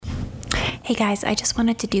Hey guys, I just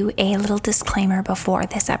wanted to do a little disclaimer before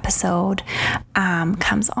this episode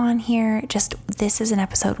comes on here. This is an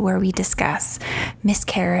episode where we discuss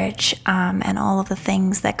miscarriage and all of the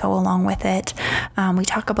things that go along with it. We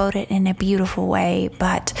talk about it in a beautiful way,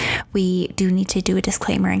 but we do need to do a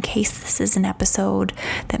disclaimer in case this is an episode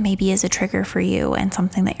that maybe is a trigger for you and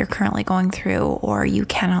something that you're currently going through or you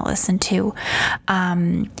cannot listen to.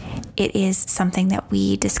 It is something that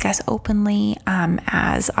we discuss openly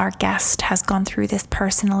as our guest has gone through this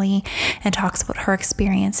personally and talks about her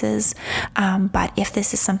experiences. But if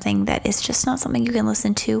this is something that is just not something you can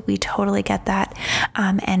listen to, we totally get that.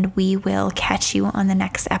 And we will catch you on the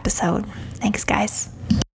next episode. Thanks, guys.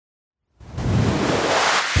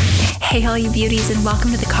 Hey, all you beauties, and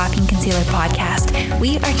welcome to the Coffee and Concealer podcast.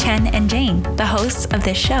 We are Chen and Jane, the hosts of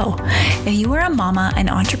this show. If you are a mama, an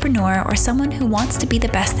entrepreneur, or someone who wants to be the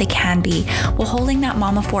best they can be while holding that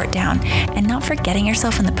mama fort down and not forgetting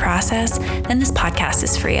yourself in the process, then this podcast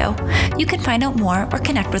is for you. You can find out more or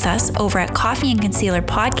connect with us over at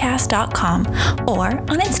coffeeandconcealerpodcast.com or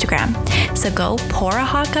on Instagram. So go pour a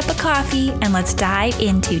hot cup of coffee and let's dive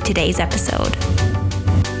into today's episode.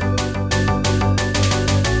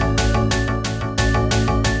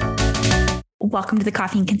 Welcome to the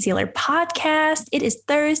Coffee and Concealer podcast. It is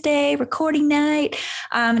Thursday, recording night.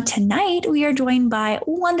 Tonight, we are joined by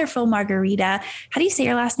wonderful Margarita. How do you say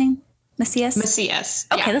your last name? Macias? Macias.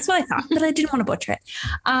 Okay, yeah. That's what I thought, but I didn't want to butcher it.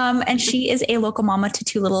 And she is a local mama to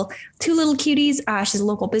two little cuties. She's a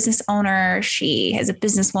local business owner. She is a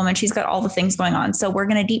businesswoman. She's got all the things going on. So we're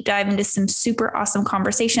going to deep dive into some super awesome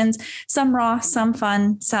conversations, some raw, some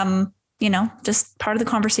fun, some, just part of the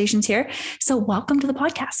conversations here. So welcome to the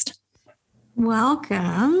podcast.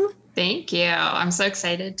 Welcome. Thank you. I'm so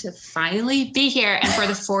excited to finally be here and for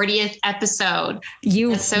the 40th episode.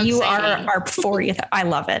 You are our 40th. I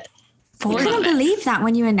love it. I couldn't believe that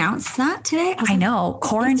when you announced that today. I know.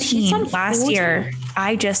 Quarantine last year,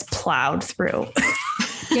 I just plowed through.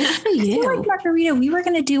 Good for you. I feel like Margarita, we were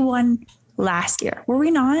going to do one last year. Were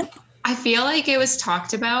we not? I feel like it was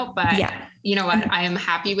talked about, but you know what? I am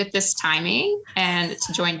happy with this timing and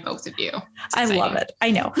to join both of you. I love it. I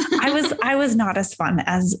know. I was not as fun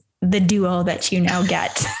as the duo that you now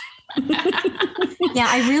get. Yeah,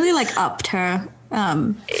 I really upped her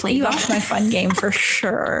flavor. You upped my fun game for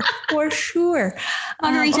sure. For sure.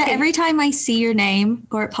 Margarita, every time I see your name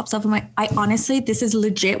or it pops up, I honestly, this is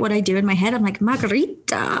legit what I do in my head. I'm like,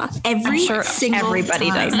 Margarita. Everybody does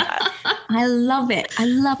that. I love it. I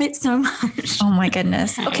love it so much. Oh my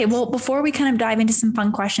goodness. Okay. Well, before we kind of dive into some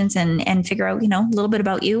fun questions and figure out, a little bit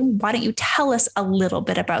about you, why don't you tell us a little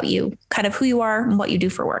bit about you, kind of who you are and what you do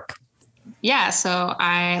for work? Yeah. So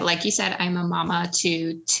like you said, I'm a mama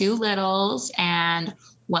to two littles and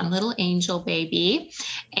one little angel baby.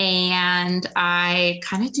 And I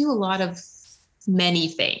kind of do a lot of many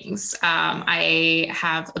things. I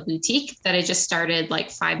have a boutique that I just started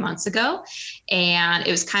 5 months ago. And it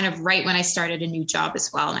was kind of right when I started a new job as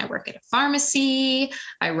well. And I work at a pharmacy.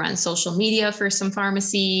 I run social media for some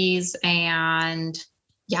pharmacies. And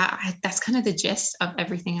that's kind of the gist of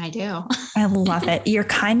everything I do. I love it. You're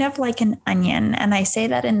kind of like an onion. And I say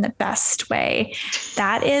that in the best way.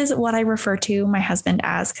 That is what I refer to my husband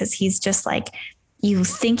as, because he's just you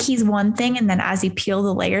think he's one thing. And then as you peel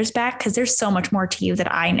the layers back, because there's so much more to you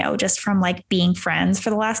that I know just from being friends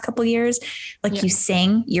for the last couple of years. You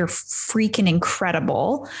sing, you're freaking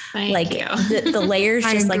incredible. Thank you. The layers,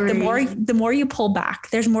 just the more you pull back,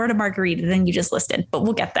 there's more to Margarita than you just listed, but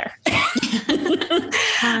we'll get there.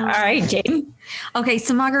 All right, Jane. Okay,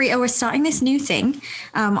 so Margarita, we're starting this new thing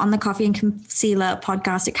on the Coffee and Concealer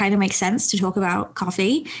podcast. It kind of makes sense to talk about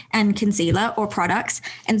coffee and concealer or products.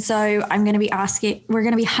 And so we're going to be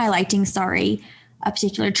highlighting, a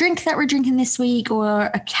particular drink that we're drinking this week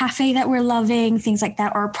or a cafe that we're loving, things like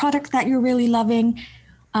that, or a product that you're really loving,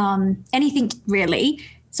 anything really.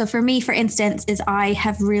 So for me, for instance, I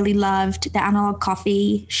have really loved the Analog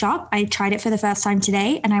Coffee shop. I tried it for the first time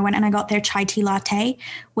today and I went and I got their chai tea latte,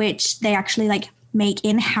 which they actually make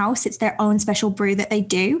in-house. It's their own special brew that they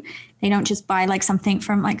do. They don't just buy something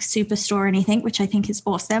from Superstore or anything, which I think is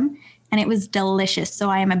awesome. And it was delicious. So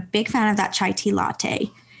I am a big fan of that chai tea latte.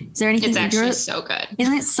 Is there anything? It's actually so good.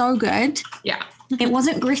 Isn't it so good? Yeah. It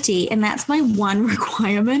wasn't gritty. And that's my one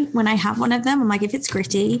requirement when I have one of them. I'm like, if it's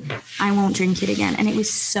gritty, I won't drink it again. And it was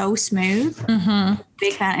so smooth. Mm-hmm.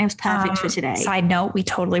 Big fan. It was perfect for today. Side note, we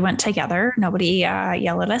totally went together. Nobody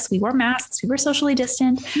yelled at us. We wore masks. We were socially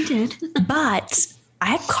distant. We did. But I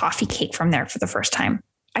had coffee cake from there for the first time.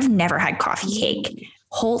 I've never had coffee cake.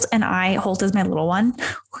 Holt is my little one.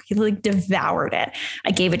 He devoured it.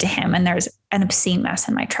 I gave it to him and there's an obscene mess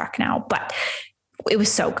in my truck now, but It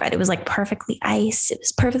was so good. It was like perfectly iced. It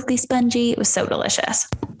was perfectly spongy. It was so delicious.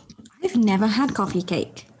 I've never had coffee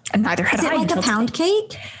cake. And neither had Is I. it like a pound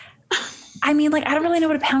cake? I mean, like, I don't really know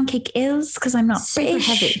what a pound cake is because I'm not Super British.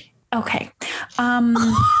 heavy. Okay. What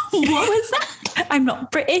was that? I'm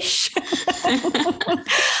not British.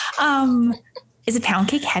 Is a pound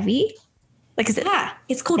cake heavy? Like, is it? Yeah,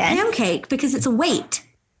 it's called dense? pound cake because it's a weight.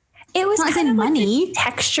 It was Not as kind in of like money. the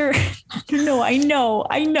texture. No, I know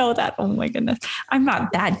that. Oh my goodness. I'm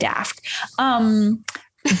not that daft.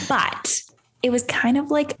 But it was kind of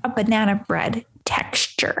like a banana bread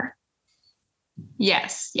texture.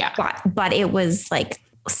 Yes. Yeah. But it was like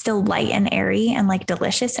still light and airy and like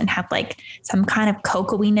delicious and had like some kind of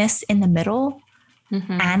cocoa-iness in the middle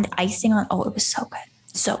and icing on. Oh, it was so good.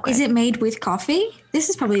 So good. Is it made with coffee? This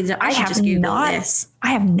is probably I should just Google this. I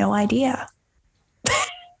have no idea.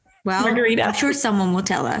 Well, Margarita. I'm sure someone will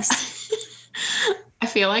tell us. I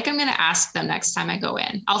feel like I'm going to ask them next time I go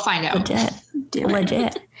in. I'll find out.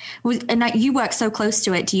 Legit. And you work so close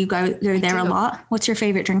to it. Do you go there a lot? What's your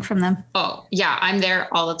favorite drink from them? Oh, yeah. I'm there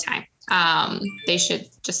all the time. They should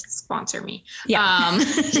just sponsor me. Yeah.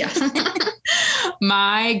 Yeah.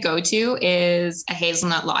 My go-to is a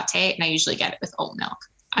hazelnut latte, and I usually get it with oat milk,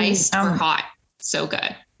 iced or hot. So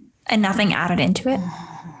good. And nothing added into it?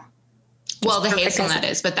 Well, the hazelnut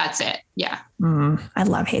is, but that's it. Yeah. I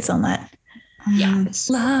love hazelnut. Yeah.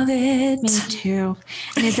 Love it. Me too.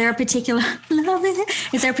 And is there a particular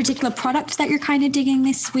product that you're kind of digging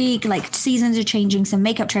this week? Like seasons are changing, some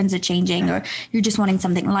makeup trends are changing, or you're just wanting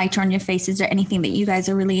something lighter on your face. Is there anything that you guys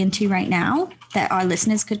are really into right now that our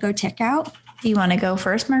listeners could go check out? Do you want to go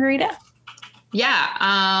first, Margarita?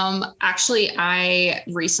 Yeah. Actually, I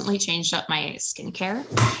recently changed up my skincare.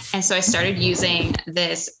 And so I started using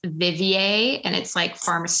this Vivier, and it's like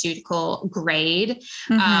pharmaceutical grade.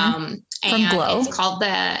 From Glow. It's called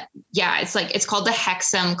the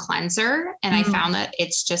Hexam cleanser. And I found that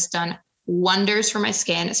it's just done wonders for my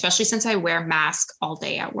skin, especially since I wear mask all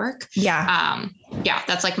day at work. Yeah.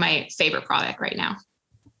 That's like my favorite product right now.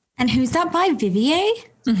 And who's that by? Vivier?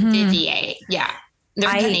 Vivier. Yeah.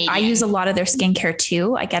 I use a lot of their skincare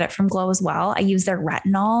too. I get it from Glow as well. I use their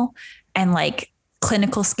retinol, and like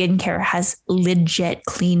clinical skincare has legit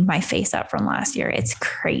cleaned my face up from last year. It's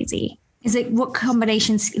crazy. Is it what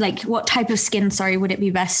combinations, like what type of skin, would it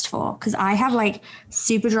be best for? Because I have like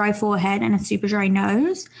super dry forehead and a super dry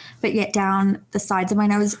nose, but yet down the sides of my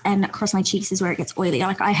nose and across my cheeks is where it gets oily.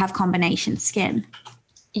 Like I have combination skin.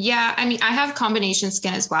 Yeah. I mean, I have combination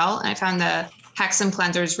skin as well. And I found the Hexam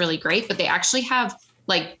cleanser is really great, but they actually have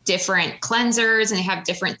like different cleansers, and they have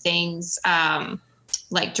different things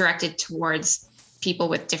like directed towards people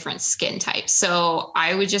with different skin types. So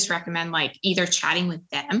I would just recommend like either chatting with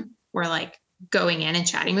them or like going in and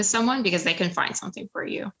chatting with someone, because they can find something for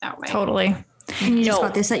you that way. Totally. And you just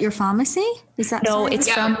got this at your pharmacy? Is that no? It's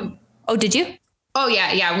from. Oh, did you? Oh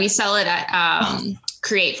yeah. We sell it at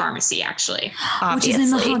Create Pharmacy, actually. Which is in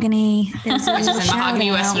Mahogany. Which is in Mahogany,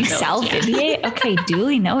 West Village. Sell Vivier? Okay,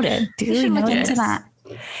 duly noted. Look into that.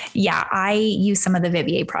 Yeah, I use some of the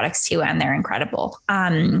Vivier products too, and they're incredible.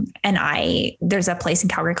 And there's a place in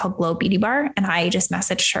Calgary called Glow Beauty Bar, and I just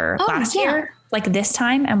messaged her last year, like this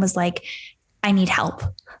time, and was like, I need help.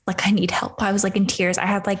 I was like in tears. I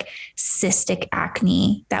had like cystic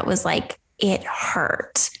acne that was like, it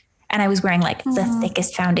hurt. And I was wearing like the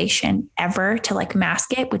thickest foundation ever to like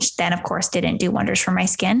mask it, which then of course didn't do wonders for my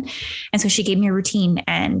skin. And so she gave me a routine,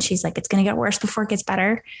 and she's like, it's going to get worse before it gets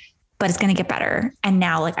better, but it's going to get better. And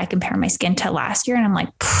now like I compare my skin to last year, and I'm like,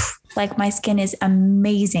 like my skin is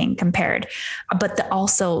amazing compared. But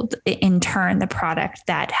also in turn, the product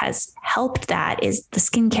that has helped that is the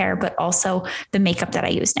skincare, but also the makeup that I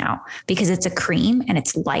use now, because it's a cream and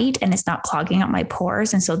it's light and it's not clogging up my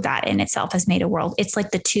pores. And so that in itself has made a world. It's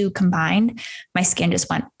like the two combined, my skin just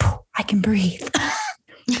went, I can breathe.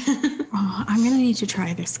 I'm going to need to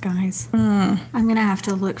try this, guys. I'm going to have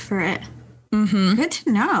to look for it. Good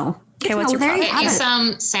to know. Okay, what's your product? I'll get you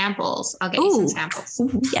some samples. I'll get you some samples.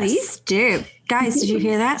 Yes. Please do. Guys, did you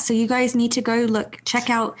hear that? So you guys need to go check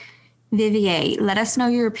out Vivier. Let us know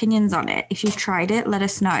your opinions on it. If you've tried it, let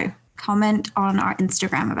us know. Comment on our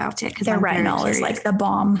Instagram about it. Their retinol is like the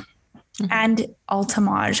bomb. And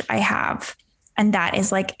Ultimage I have. And that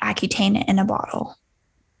is like Accutane in a bottle.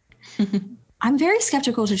 I'm very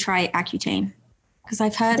skeptical to try Accutane because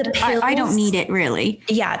I've heard I don't need it really.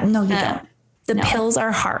 Yeah, no, you don't. The pills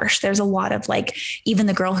are harsh. There's a lot of like, even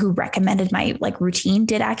the girl who recommended my like routine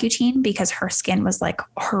did Accutane because her skin was like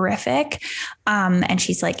horrific. And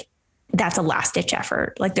she's like, that's a last ditch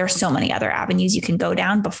effort. Like there's so many other avenues you can go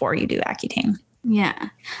down before you do Accutane. Yeah.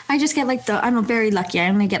 I just get like I'm very lucky. I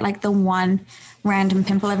only get like the one random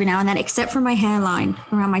pimple every now and then, except for my hairline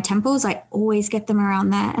around my temples. I always get them around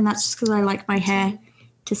there. And that's just because I like my hair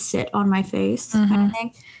to sit on my face. Kind of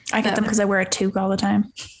thing. I get them because I wear a toque all the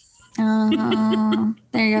time. Oh,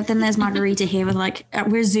 there you go. Then there's Margarita here with like,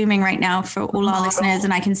 we're zooming right now for all our listeners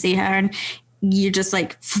and I can see her and you're just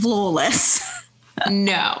like flawless.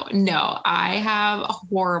 No, I have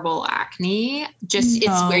horrible acne.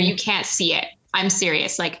 It's where you can't see it. I'm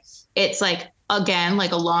serious. Like it's like, again,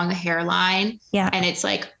 like along the hairline. Yeah. And it's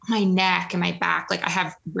like my neck and my back. Like I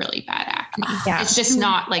have really bad acne. Yeah. It's just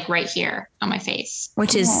not like right here on my face.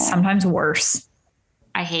 Which is sometimes worse.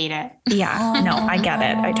 I hate it. Yeah, no, I get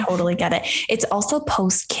it. I totally get it. It's also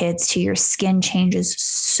post kids too. Your skin changes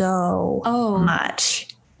so much.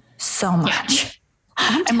 So much.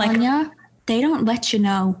 I'm like, they don't let you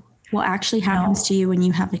know what actually happens to you when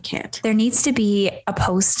you have a kid. There needs to be a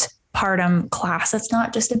postpartum class. That's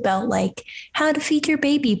not just about like how to feed your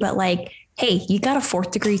baby, but like, hey, you got a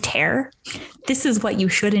 4th degree tear. This is what you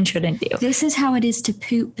should and shouldn't do. This is how it is to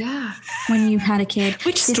poop when you've had a kid.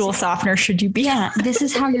 Which stool softener should you be? Yeah, this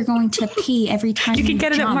is how you're going to pee every time you can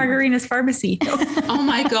get it at Margarina's Pharmacy. Oh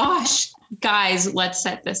my gosh. Guys, let's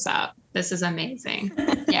set this up. This is amazing.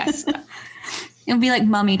 Yes. It'll be like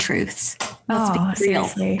mommy truths.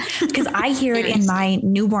 Seriously. Because I hear it in my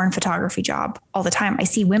newborn photography job all the time. I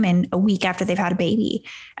see women a week after they've had a baby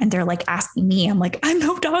and they're like asking me, I'm like, I'm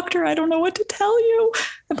no doctor. I don't know what to tell you.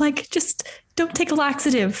 I'm like, just don't take a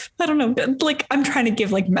laxative. I don't know. Like I'm trying to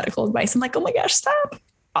give like medical advice. I'm like, oh my gosh, stop.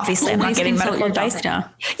 Obviously I'm not getting medical advice. Yeah.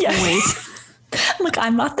 Always. I'm like,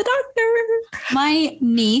 I'm not the doctor. My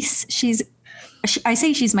niece, I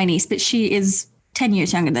say she's my niece, but she is 10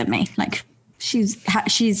 years younger than me. Like she's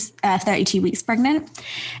 32 weeks pregnant.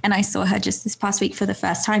 And I saw her just this past week for the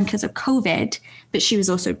first time because of COVID, but she was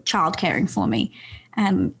also child caring for me.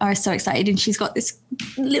 And I was so excited. And she's got this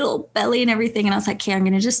little belly and everything. And I was like, okay, I'm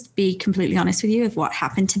going to just be completely honest with you of what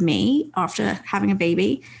happened to me after having a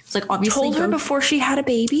baby. It's like, obviously. Told her before she had a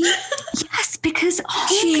baby? Yes, because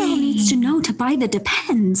homegirl needs to know to buy the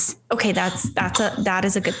Depends. Okay, that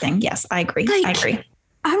is a good thing. Yes, I agree. Like, I agree.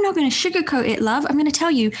 I'm not going to sugarcoat it, love. I'm going to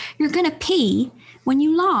tell you, you're going to pee when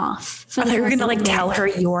you laugh. I thought you were going to like tell her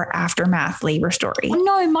your aftermath labor story.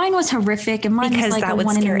 No, mine was horrific. And mine because was like that a would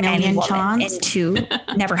 1 in a scare any million woman chance. Into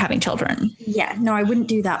never having children. Yeah, no, I wouldn't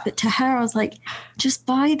do that. But to her, I was like, just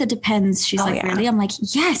buy the Depends. She's really? I'm like,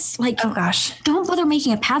 yes. Like, oh gosh. Don't bother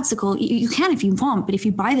making a padsicle. You can if you want, but if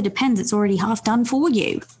you buy the Depends, it's already half done for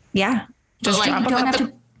you. Yeah. Just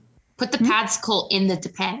put the padsicle in the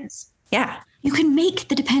Depends. Yeah. You can make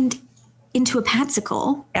the Depend into a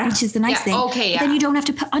padsicle, which is the nice thing. Okay, Then you don't have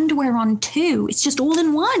to put underwear on too. It's just all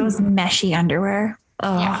in one. Those meshy underwear.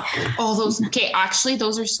 Oh, yeah. Oh, those. Okay, actually,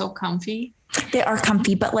 those are so comfy. They are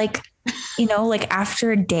comfy, but like, you know, like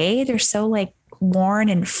after a day, they're so like worn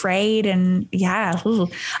and frayed and I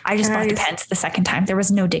just bought Depends the second time. There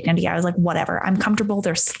was no dignity. I was like, whatever. I'm comfortable.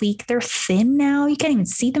 They're sleek. They're thin now. You can't even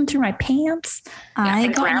see them through my pants. I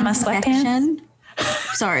got grandma sweatpants.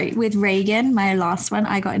 Sorry, with Reagan, my last one,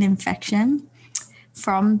 I got an infection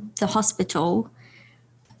from the hospital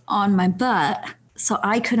on my butt. So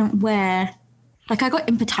I couldn't wear, like I got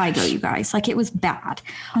impetigo, you guys. Like it was bad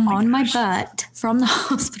on my butt from the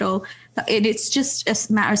hospital. It's just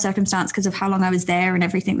a matter of circumstance because of how long I was there and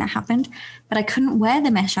everything that happened. But I couldn't wear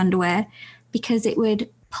the mesh underwear because it would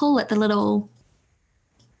pull at the little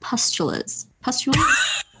pustulas.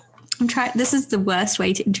 This is the worst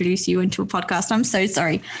way to introduce you into a podcast. I'm so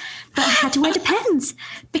sorry. But I had to wear Depends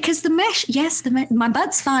because the mesh, my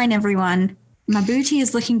butt's fine, everyone. My booty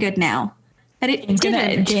is looking good now. But Jane's going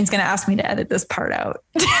to ask me to edit this part out.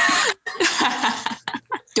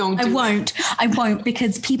 I won't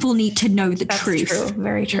because people need to know the truth. That's true.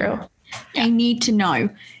 Very true. They need to know.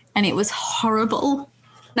 And it was horrible.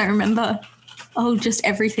 I remember. Just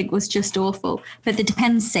everything was just awful. But the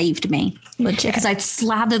Depends saved me. Legit. Because I'd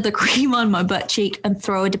slather the cream on my butt cheek and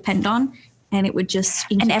throw a Depend on and it would just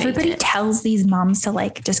And everybody tells these moms to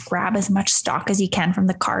like just grab as much stock as you can from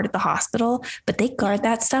the cart at the hospital, but they guard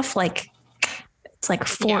that stuff like it's like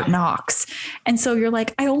Fort Knox. And so you're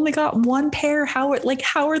like, I only got one pair. How are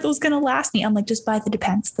those going to last me? I'm like, just buy the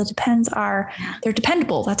Depends. The Depends they're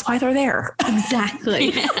dependable. That's why they're there.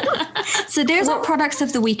 Exactly. So there's our products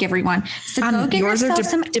of the week, everyone. So go get yourself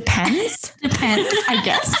some Depends. Depends, I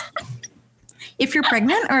guess. If you're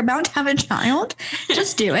pregnant or about to have a child,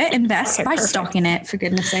 just do it. Invest by stocking it, for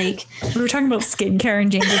goodness sake. We were talking about skincare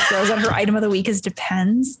and Jane just throws out her item of the week is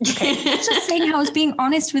Depends. Okay. Just saying how I was being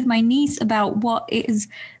honest with my niece about what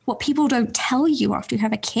people don't tell you after you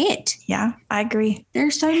have a kid. Yeah, I agree.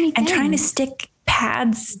 There's so many things. And trying to stick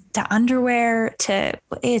pads to underwear to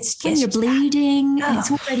it's When just you're bleeding, Oh.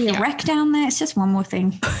 it's already a wreck down there. It's just one more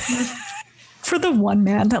thing. for the one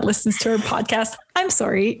man that listens to our podcast. I'm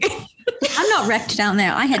sorry. I'm not wrecked down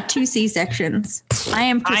there. I had 2 C-sections. I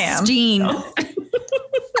am pristine.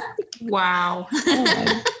 Wow. Oh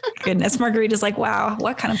my goodness. Margarita's like, wow,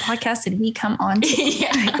 what kind of podcast did we come on to?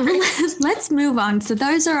 Yeah. Let's move on. So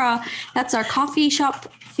that's our coffee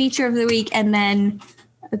shop feature of the week, and then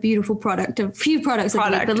a beautiful product, a few products of the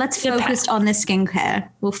week. But let's focus on the skincare.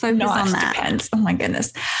 We'll focus on that. Depends. Oh my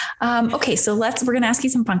goodness. Okay, so we're going to ask you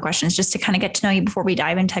some fun questions just to kind of get to know you before we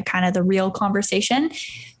dive into kind of the real conversation.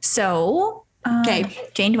 So, Okay.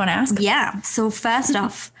 Jane, do you want to ask? Yeah. So first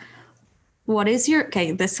off,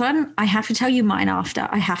 this one, I have to tell you mine after.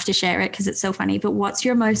 I have to share it because it's so funny. But what's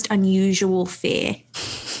your most unusual fear?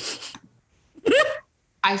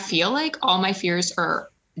 I feel like all my fears are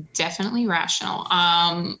definitely rational.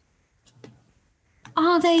 Are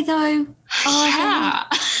they though? Yeah.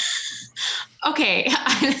 Okay.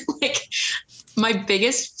 Like my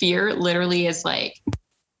biggest fear literally is like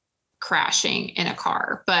crashing in a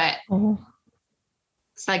car, but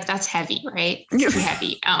it's like, that's heavy, right? It's too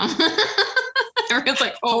heavy. Everyone's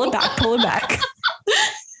like, Pull it back.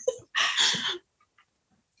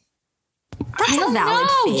 That's a valid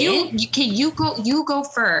fear. You go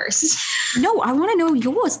first. No, I want to know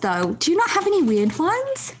yours though. Do you not have any weird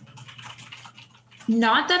ones?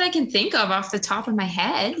 Not that I can think of off the top of my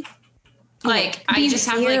head. Like I just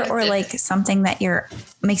have like or like something that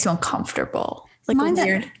makes you uncomfortable. Like Mine's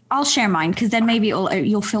weird. I'll share mine because then maybe you'll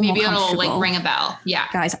feel more comfortable. Maybe it'll like ring a bell. Yeah,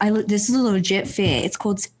 guys, this is a legit fear. It's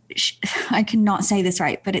called I cannot say this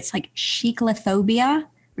right, but it's like cyclophobia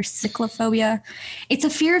or cyclophobia. It's a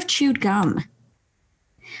fear of chewed gum.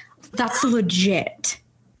 That's legit.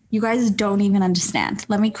 You guys don't even understand.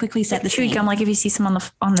 Let me quickly set the chewed scene. gum, like if you see some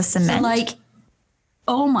on the cement. So like,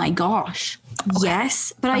 oh my gosh. Okay.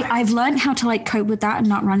 Yes. But I've learned how to like cope with that and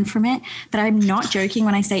not run from it. But I'm not joking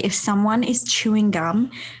when I say if someone is chewing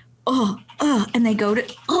gum, and they go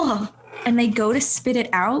to spit it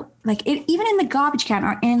out, like even in the garbage can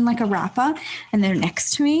or in like a wrapper, and they're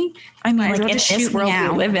next to me. I mean, like in this world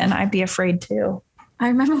we live in, I'd be afraid too. I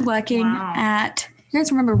remember working at, you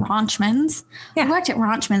guys remember Ranchman's? Yeah. I worked at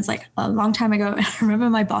Ranchman's like a long time ago. I remember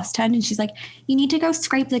my boss turned and she's like, you need to go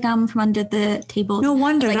scrape the gum from under the table. No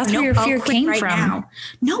wonder. Like, that's where your fear came from. Now.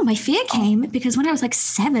 No, my fear came because when I was like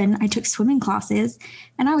 7, I took swimming classes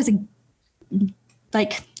and I was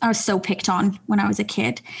I was so picked on when I was a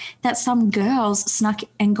kid that some girls snuck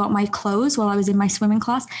and got my clothes while I was in my swimming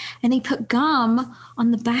class, and they put gum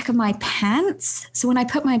on the back of my pants. So when I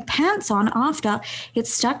put my pants on after, it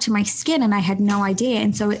stuck to my skin and I had no idea.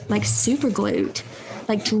 And so it like super glued,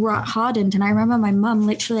 like hardened. And I remember my mom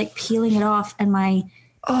literally like peeling it off and my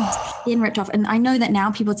skin ripped off. And I know that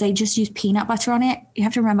now people say just use peanut butter on it. You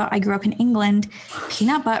have to remember, I grew up in England.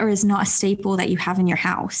 Peanut butter is not a staple that you have in your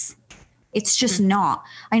house. It's just not.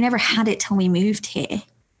 I never had it till we moved here.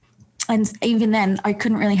 And even then, I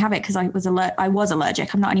couldn't really have it because I was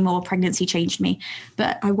allergic. I'm not anymore. Pregnancy changed me.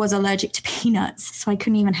 But I was allergic to peanuts, so I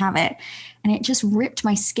couldn't even have it. And it just ripped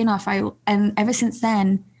my skin off. And ever since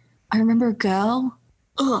then, I remember a girl,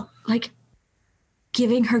 like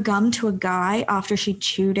giving her gum to a guy after she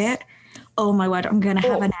chewed it. Oh my word, I'm going to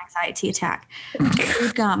have an anxiety attack.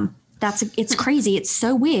 Chewed gum. It's crazy. It's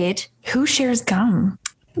so weird. Who shares gum?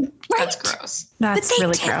 Right? That's gross. That's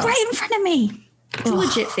really gross. Right in front of me. It's a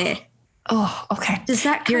legit fear. Oh, okay. Does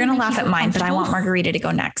that You're going to laugh at mine, but I want Margarita to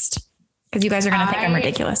go next because you guys are going to think I'm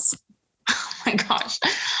ridiculous. Oh my gosh.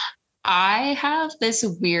 I have this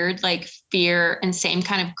weird like fear and same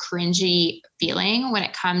kind of cringy feeling when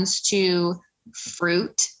it comes to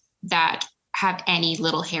fruit that have any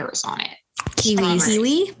little hairs on it.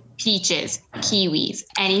 Kiwi? Peaches, kiwis,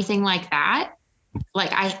 anything like that.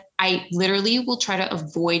 Like I literally will try to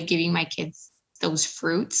avoid giving my kids those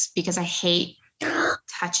fruits because I hate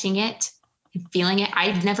touching it and feeling it.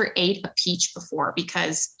 I've never ate a peach before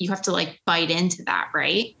because you have to like bite into that,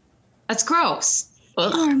 right? That's gross.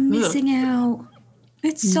 Ugh. Oh, I'm missing out.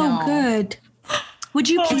 It's so good. Would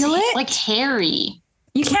you peel it? Like hairy.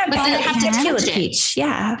 You can't, but but then you I have to peel a touch it. peach.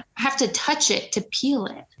 Yeah. I have to touch it to peel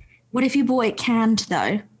it. What if you bought it canned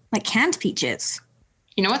though? Like canned peaches?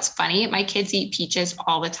 You know what's funny? My kids eat peaches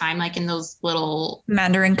all the time, like in those little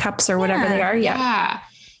Mandarin cups or whatever they are. Yeah.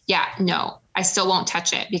 No, I still won't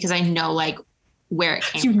touch it because I know like where it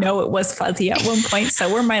came from. You know, it was fuzzy at one point.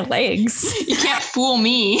 So were my legs. You can't fool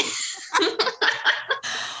me.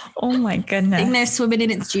 Oh my goodness. Think they're swimming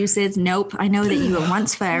in its juices. Nope. I know that you were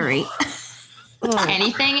once furry.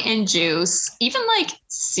 Anything in juice, even like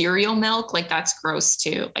cereal milk, like that's gross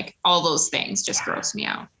too. Like all those things just gross me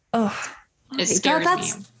out. Oh, It scares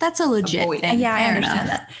me. That's a legit Avoid. thing. yeah, I Fair understand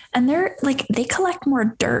enough. that. And they're like, they collect more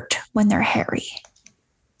dirt when they're hairy.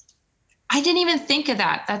 I didn't even think of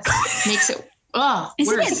that. That makes it,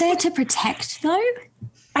 Isn't worse. it there to protect though?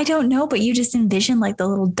 I don't know, but you just envision like the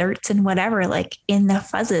little dirts and whatever, like in the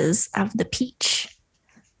fuzzes of the peach.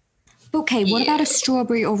 Okay, what about Yeah. a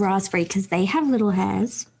strawberry or raspberry? Because they have little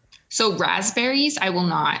hairs. So raspberries, I will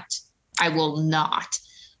not.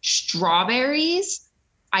 Strawberries,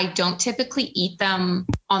 I don't typically eat them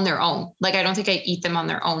on their own. Like, I don't think I eat them on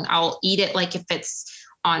their own. I'll eat it like if it's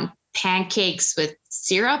on pancakes with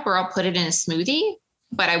syrup, or I'll put it in a smoothie,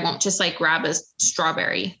 but I won't just like grab a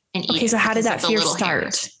strawberry and eat it. Okay, so how did because that of the fear little start?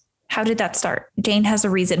 hairs. How did that start? Jane has a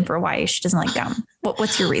reason for why she doesn't like gum.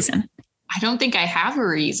 What's your reason? I don't think I have a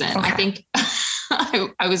reason. Okay. I think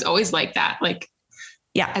I was always like that. Like,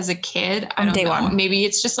 Yeah. as a kid, I From don't day know. one. Maybe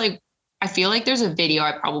it's just like, I feel like there's a video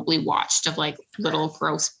I probably watched of like little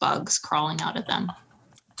gross bugs crawling out of them.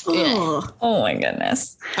 Ugh. Oh my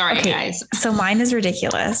goodness. Sorry, Okay. guys. So mine is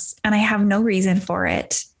ridiculous and I have no reason for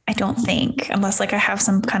it. I don't think, unless like I have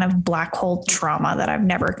some kind of black hole trauma that I've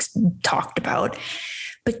never talked about.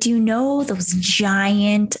 But do you know those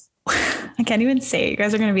giant, I can't even say it. You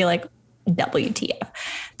guys are going to be like, WTF.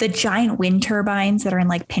 The giant wind turbines that are in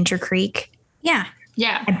like Pincher Creek. Yeah.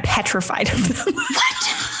 Yeah. I'm petrified of them.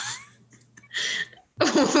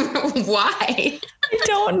 Why? I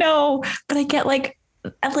don't know, but I get like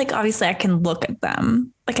obviously I can look at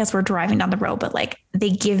them like as we're driving down the road, but like they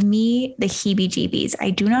give me the heebie-jeebies. I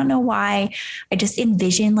do not know why. I just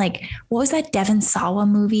envision like, what was that Devon Sawa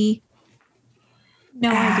movie? No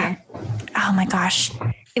idea. Oh my gosh.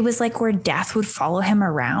 It was like where death would follow him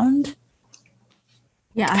around.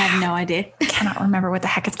 Yeah, I have no idea. I cannot remember what the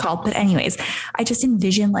heck it's called. But anyways, I just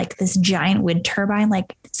envision like this giant wind turbine,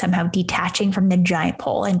 like somehow detaching from the giant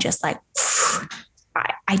pole and just like,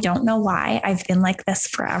 I don't know why. I've been like this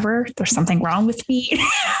forever. There's something wrong with me.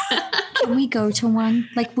 Can we go to one?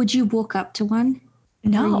 Like, would you walk up to one?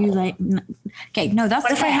 No. Or you like, okay, no, that's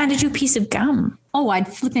What if I fair. handed you a piece of gum? Oh, I'd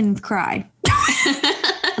flip and cry.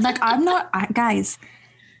 Like, guys,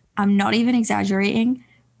 I'm not even exaggerating.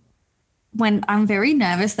 When I'm very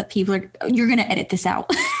nervous that you're going to edit this out.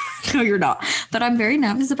 No, you're not. But I'm very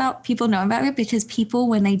nervous about people knowing about it, because people,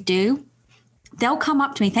 when they do, they'll come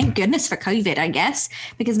up to me. Thank goodness for COVID, I guess,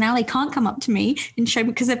 because now they can't come up to me and show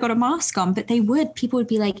me because they've got a mask on, but people would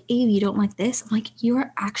be like, ew, you don't like this? I'm like, you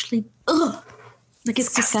are actually, ugh. Like,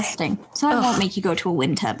 it's disgusting. So I won't make you go to a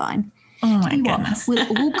wind turbine. Oh my Tell you what, goodness.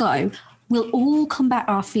 we'll all go. We'll all combat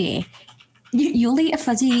our fear. You'll eat a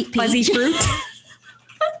fuzzy peach. Fuzzy fruit.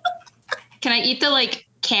 Can I eat the like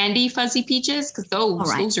candy fuzzy peaches? Because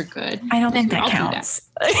those are good. I don't think that I'll do that. counts.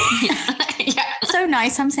 Yeah. So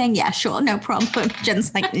nice. I'm saying, yeah, sure, no problem.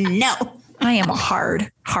 Jen's like, no. I am a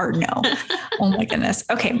hard no. Oh my goodness.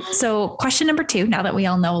 Okay. So question number 2, now that we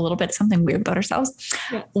all know a little bit something weird about ourselves,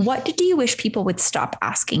 what do you wish people would stop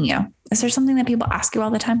asking you? Is there something that people ask you all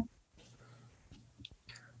the time?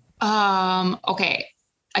 Okay.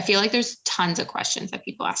 I feel like there's tons of questions that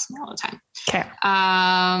people ask me all the time. Okay.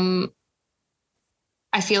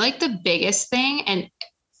 I feel like the biggest thing, and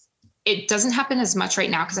it doesn't happen as much right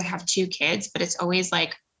now because I have 2 kids, but it's always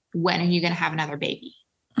like, when are you going to have another baby?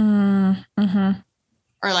 Mm-hmm.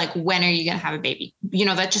 Or like, when are you going to have a baby? You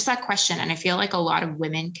know, that's just that question. And I feel like a lot of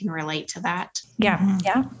women can relate to that. Yeah. Mm-hmm.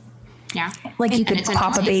 Yeah. Yeah. Like you And could it's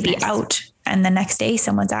pop a baby nice. out and the next day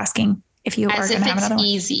someone's asking if you are As going if to have it's another one.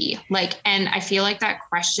 easy. Like, and I feel like that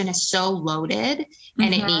question is so loaded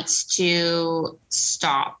and it needs to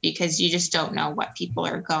stop, because you just don't know what people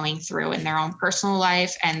are going through in their own personal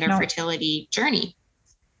life and their fertility journey.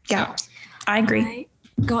 Yeah. So, I agree.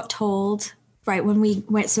 I got told, right, when we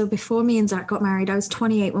went, so before me and Zach got married, I was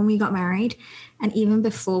 28 when we got married. And even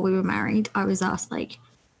before we were married, I was asked, like,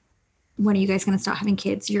 when are you guys going to start having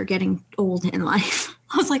kids? You're getting old in life.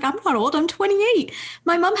 I was like, I'm not old. I'm 28.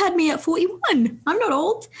 My mom had me at 41. I'm not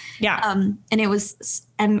old. Yeah.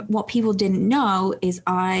 And what people didn't know is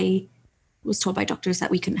I was told by doctors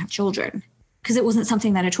that we couldn't have children because it wasn't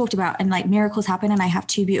something that I talked about. And like miracles happen and I have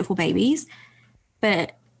 2 beautiful babies,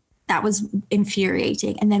 but that was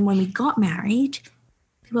infuriating. And then when we got married,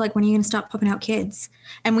 people were like, when are you going to start popping out kids?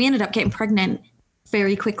 And we ended up getting pregnant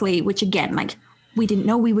very quickly, which again, like we didn't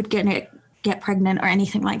know we would get pregnant or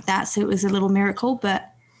anything like that. So it was a little miracle.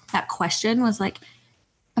 But that question was like,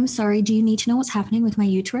 I'm sorry, do you need to know what's happening with my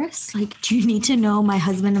uterus? Like, do you need to know my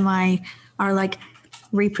husband and our like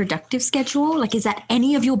reproductive schedule? Like, is that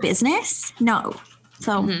any of your business? No.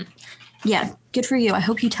 So Yeah, good for you. I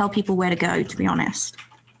hope you tell people where to go, to be honest.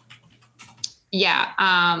 Yeah.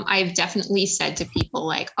 I've definitely said to people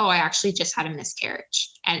like, oh, I actually just had a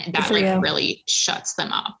miscarriage. And that like really shuts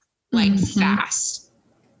them up like fast.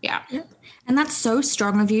 Yeah. And that's so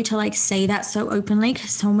strong of you to like say that so openly, because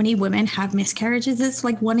so many women have miscarriages. It's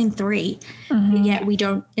like 1 in 3. But yet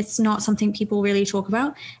it's not something people really talk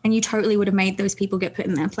about. And you totally would have made those people get put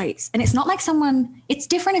in their place. And it's not like it's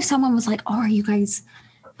different if someone was like, oh, are you guys,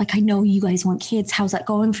 like, I know you guys want kids. How's that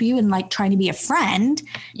going for you? And like trying to be a friend.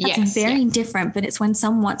 That's very different. But it's when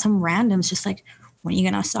some random's just like, when are you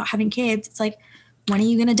going to start having kids? It's like, when are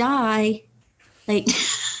you going to die? Like,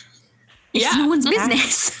 it's no one's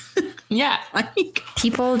business. Yeah. Like,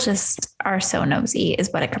 people just are so nosy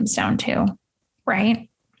is what it comes down to. Right.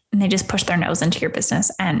 And they just push their nose into your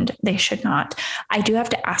business, and they should not. I do have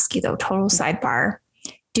to ask you though, total sidebar.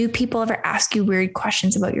 Do people ever ask you weird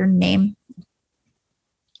questions about your name?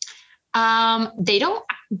 They don't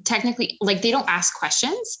technically, like, they don't ask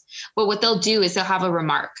questions, but what they'll do is they'll have a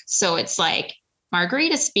remark. So it's like,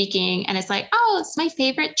 Margarita speaking, and it's like, oh, it's my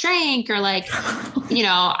favorite drink, or like, you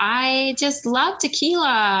know, I just love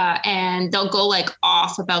tequila, and they'll go like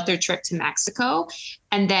off about their trip to Mexico.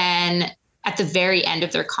 And then at the very end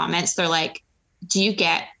of their comments, they're like, do you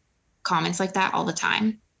get comments like that all the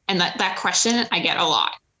time? And that question I get a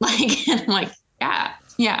lot. Like, and I'm like, yeah.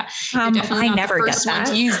 I never get that.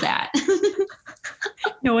 To use that.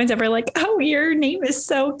 No one's ever like, oh, your name is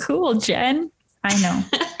so cool, Jen.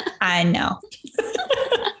 I know.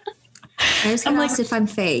 I was going to ask if I'm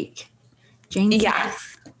fake. Jane. Yeah.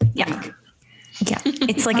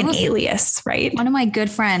 It's like an alias, right? One of my good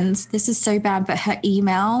friends, this is so bad, but her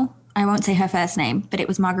email, I won't say her first name, but it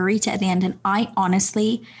was Margarita at the end. And I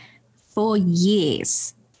honestly, for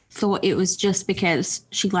years, thought it was just because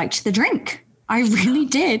she liked the drink. I really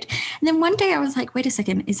did. And then one day I was like, wait a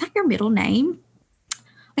second, is that your middle name?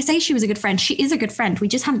 I say she was a good friend. She is a good friend. We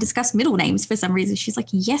just haven't discussed middle names for some reason. She's like,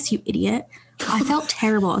 yes, you idiot. I felt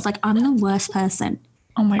terrible. I was like, I'm the worst person.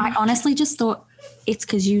 Oh my God. I honestly just thought it's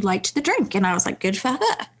because you liked the drink. And I was like, good for her.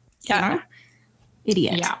 Yeah. You know?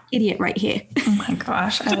 Idiot. Yeah. Idiot right here. Oh my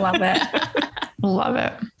gosh. I love it. Love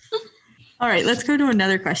it. All right. Let's go to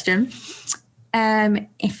another question.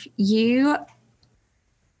 If you...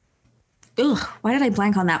 why did I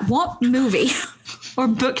blank on that? What movie or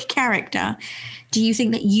book character do you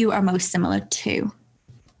think that you are most similar to?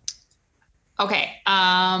 Okay.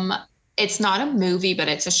 It's not a movie, but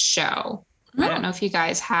it's a show. I don't know if you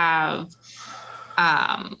guys have,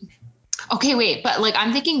 okay, wait, but like,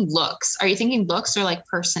 I'm thinking looks. Are you thinking looks or like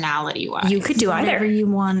personality wise? You could do whatever either. You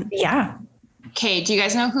want. Yeah. Okay. Do you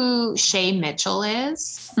guys know who Shay Mitchell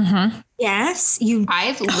is? Mm-hmm. Yes.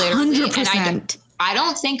 I've literally, 100%. I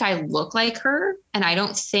don't think I look like her, and I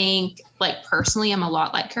don't think like personally I'm a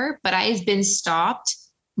lot like her, but I've been stopped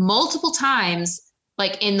multiple times,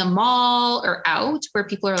 like in the mall or out, where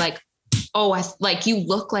people are like, oh, like you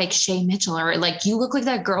look like Shay Mitchell, or like you look like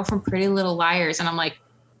that girl from Pretty Little Liars. And I'm like,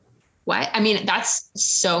 what? I mean, that's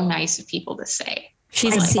so nice of people to say.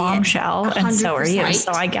 She's a bombshell, and so are you.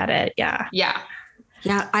 So I get it. Yeah. Yeah.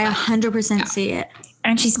 Yeah. I 100% see it.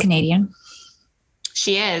 And she's Canadian.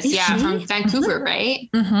 She is. From Vancouver, right?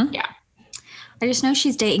 Mm-hmm. Yeah. I just know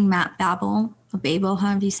she's dating Matt Babel, or Babel,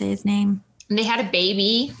 however you say his name. And they had a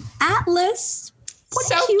baby. Atlas. What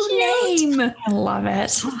so a cute name. I love it.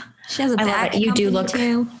 She has a bag. You do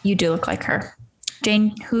look like her.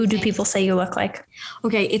 Jane, who do people say you look like?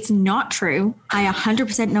 Okay, it's not true. I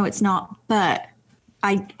 100% know it's not, but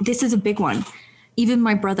this is a big one. Even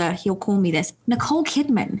my brother, he'll call me this. Nicole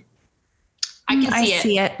Kidman. I can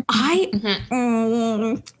see it.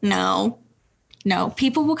 No.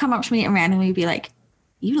 People will come up to me and randomly be like,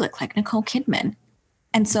 you look like Nicole Kidman.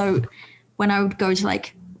 And so when I would go to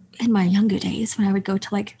like, in my younger days, when I would go to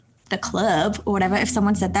like the club or whatever, if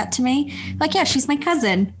someone said that to me, like, yeah, she's my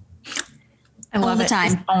cousin. I love all the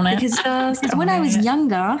time. Just own it. Because when I was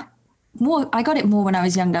younger, I got it more when I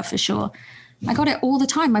was younger for sure. I got it all the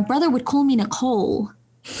time. My brother would call me Nicole.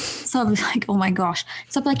 So I was like, oh my gosh.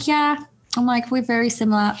 So I'm like, yeah. I'm like, we're very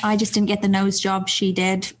similar. I just didn't get the nose job. She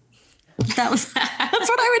did. That's what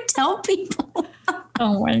I would tell people.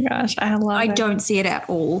 Oh my gosh. I don't see it at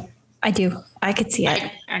all. I do. I could see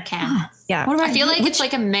it. I can. Yeah. I feel like it's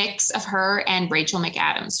like a mix of her and Rachel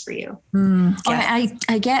McAdams for you. Yes.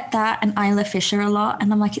 I get that, and Isla Fisher a lot.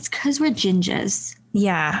 And I'm like, it's because we're gingers.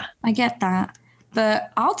 Yeah. I get that.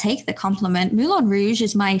 But I'll take the compliment. Moulin Rouge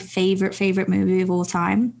is my favorite movie of all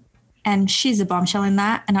time. And she's a bombshell in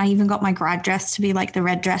that. And I even got my grad dress to be like the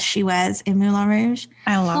red dress she wears in Moulin Rouge.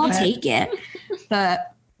 I'll take it.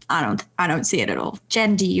 But I don't see it at all.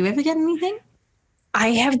 Jen, do you ever get anything? I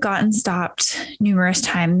have gotten stopped numerous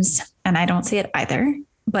times, and I don't see it either,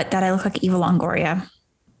 but that I look like Eva Longoria.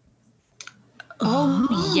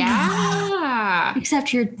 Oh, yeah.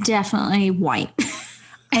 Except you're definitely white.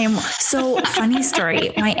 I am. So funny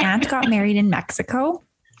story. My aunt got married in Mexico.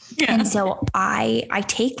 Yeah. And so I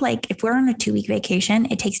take like, if we're on a 2-week vacation,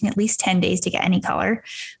 it takes me at least 10 days to get any color,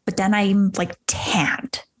 but then I'm like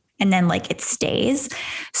tanned and then like it stays.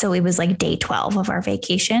 So it was like day 12 of our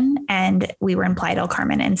vacation and we were in Playa del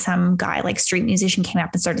Carmen and some guy, like street musician, came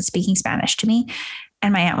up and started speaking Spanish to me.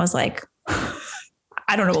 And my aunt was like,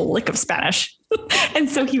 I don't know a lick of Spanish. And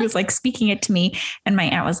so he was like speaking it to me. And my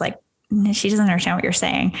aunt was like, she doesn't understand what you're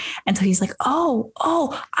saying. And so he's like, oh,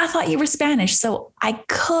 I thought you were Spanish. So I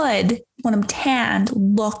could, when I'm tanned,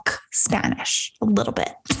 look Spanish a little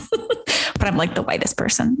bit, but I'm like the whitest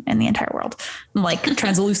person in the entire world. I'm like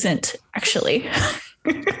translucent, actually.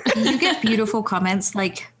 You get beautiful comments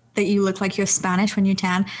like that you look like you're Spanish when you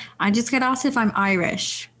tan. I just get asked if I'm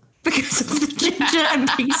Irish because of the ginger and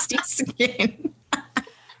pasty skin.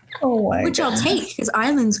 Which God. I'll take because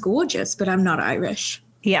Ireland's gorgeous, but I'm not Irish.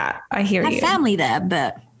 Yeah, I hear you. I have family there,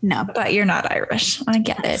 but no. But you're not Irish. I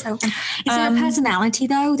get it. So, is there a personality,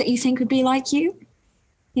 though, that you think would be like you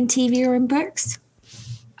in TV or in books?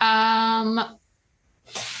 No.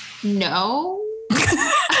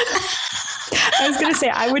 I was going to say,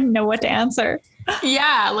 I wouldn't know what to answer.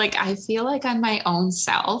 Yeah, like I feel like I'm my own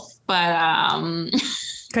self, but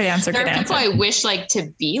good answer. There are people I wish like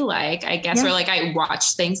to be like, I guess, or like I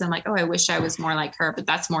watch things and I'm like, oh, I wish I was more like her, but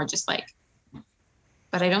that's more just like,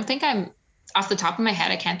 but I don't think I'm off the top of my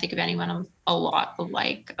head. I can't think of anyone I'm a lot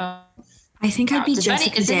like. I think I'd be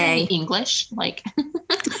Jessica Day. English, like.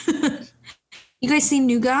 You guys seen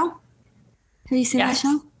New Girl? Have you seen that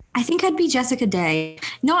show? I think I'd be Jessica Day.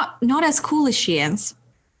 Not as cool as she is.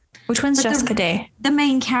 Which one's Jessica Day? The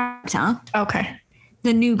main character. Okay.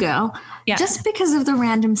 The New Girl. Yeah. Just because of the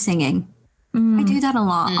random singing. I do that a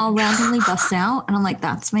lot. I'll randomly bust out and I'm like,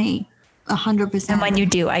 that's me. 100%. And when you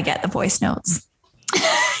do, I get the voice notes.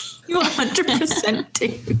 You 100%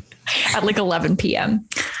 do. At like 11 p.m.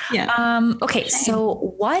 Yeah. Okay.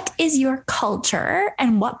 So what is your culture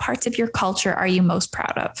and what parts of your culture are you most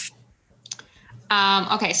proud of?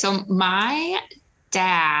 Okay. So my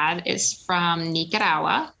dad is from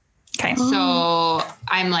Nicaragua. Okay. So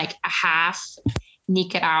I'm like a half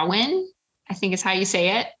Nicaraguan, I think is how you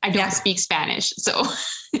say it. I don't speak Spanish, so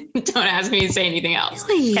don't ask me to say anything else.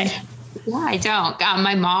 Really? Okay. Yeah, I don't.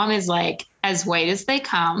 My mom is like as white as they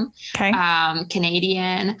come,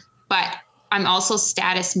 Canadian, but I'm also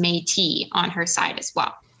status Métis on her side as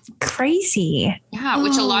well. Crazy. Yeah,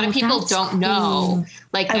 which a lot of people don't know.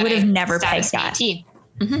 Like I would have never pegged that.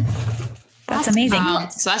 Mm-hmm. That's amazing.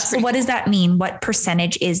 So what does that mean? What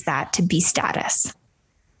percentage is that to be status?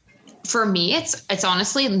 For me, it's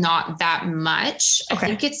honestly not that much. Okay. I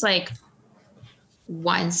think it's like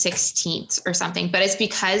 1/16 or something, but it's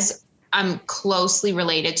because I'm closely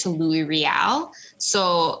related to Louis Riel.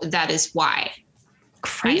 So that is why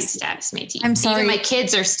I'm status Métis. I'm sorry. Even my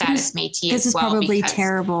kids are status Métis as well. This is probably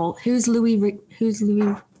terrible. Who's Louis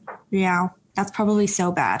Riel? That's probably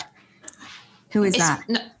so bad. Who is that?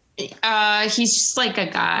 He's just like a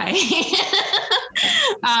guy.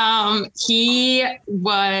 He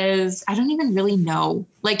was, I don't even really know.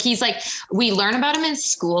 Like, he's like, we learn about him in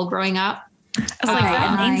school growing up. I was like,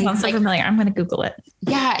 that name sounds so familiar. I'm going to Google it.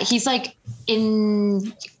 Yeah. He's like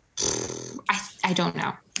I don't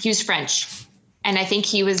know. He was French. And I think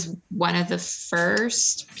he was one of the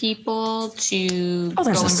first people to go in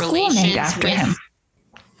relations named after him.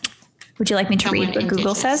 Would you like me to read what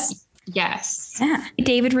Google says? Yes. Yeah.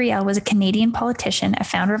 David Riel was a Canadian politician, a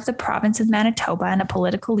founder of the province of Manitoba, and a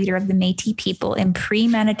political leader of the Métis people in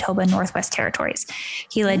pre-Manitoba Northwest Territories.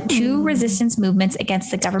 He led two resistance movements against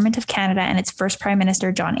the government of Canada and its first prime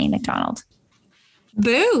minister, John A. Macdonald.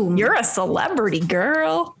 Boom. You're a celebrity,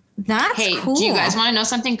 girl. That's cool. Do you guys want to know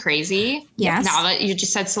something crazy? Yes. Now that you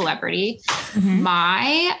just said celebrity, on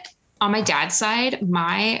my dad's side,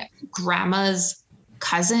 my grandma's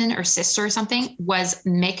cousin or sister or something was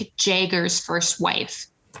Mick Jagger's first wife.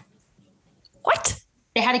 What?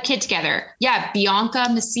 They had a kid together. Yeah, Bianca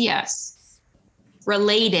Macias.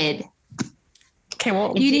 Related. Okay,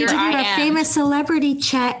 well, you need to do a famous celebrity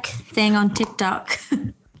check thing on TikTok.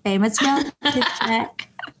 Famous celebrity check.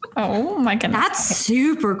 Oh my goodness. That's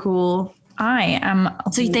super cool. I am.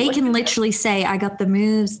 So they can literally say, I got the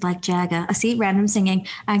moves like Jagger. I see random singing.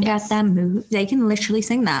 I got that move. They can literally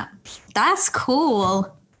sing that. That's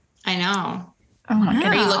cool. I know. Oh my God.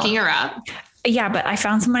 Are you looking her up? Yeah, but I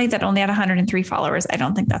found somebody that only had 103 followers. I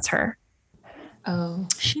don't think that's her. Oh.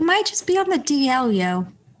 She might just be on the DL, yo.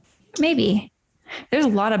 Maybe. There's a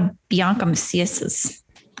lot of Bianca Macias's.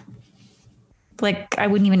 Like, I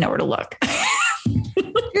wouldn't even know where to look.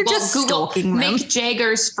 You're just Google stalking them. Mick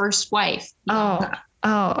Jagger's first wife. Oh,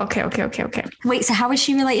 okay. Wait, so how is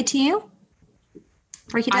she related to you?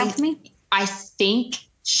 Break it down for me. I think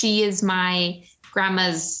she is my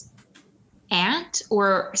grandma's aunt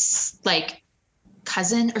or like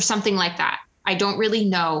cousin or something like that. I don't really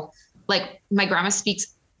know. Like, my grandma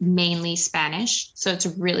speaks mainly Spanish, so it's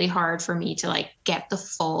really hard for me to like get the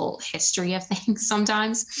full history of things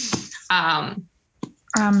sometimes.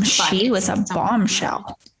 She was a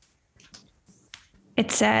bombshell. It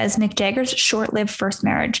says Mick Jagger's short-lived first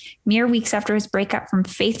marriage. Mere weeks after his breakup from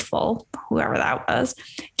Faithful, whoever that was,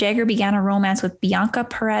 Jagger began a romance with Bianca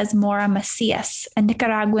Perez Mora Macias, a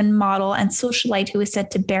Nicaraguan model and socialite who is said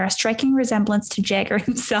to bear a striking resemblance to Jagger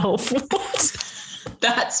himself.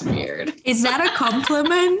 That's weird. Is that a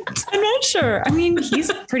compliment? I'm not sure. I mean,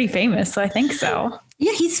 he's pretty famous, so I think so.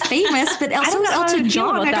 Yeah, he's famous, but also don't know how Elton to feel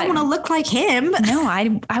John. about I that. don't want to look like him. No,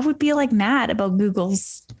 I would be like mad about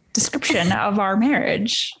Google's description of our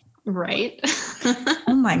marriage. Right.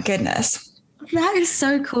 Oh my goodness. That is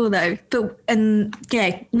so cool though. But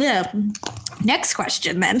next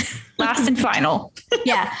question then. Last and final.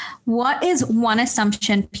 Yeah. What is one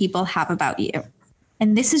assumption people have about you?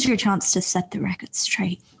 And this is your chance to set the record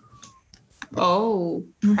straight. Oh,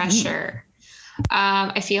 pressure.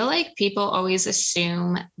 I feel like people always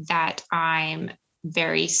assume that I'm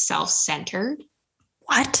very self-centered.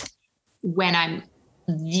 What? When I'm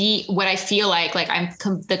what I feel like I'm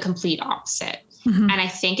the complete opposite. Mm-hmm. And I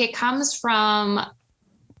think it comes from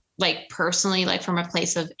like personally, like from a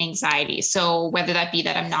place of anxiety. So whether that be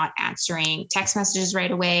that I'm not answering text messages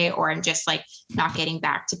right away, or I'm just like not getting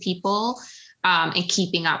back to people and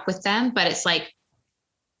keeping up with them. But it's like,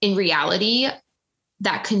 in reality,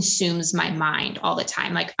 that consumes my mind all the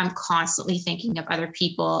time. Like, I'm constantly thinking of other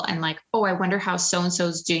people and like, oh, I wonder how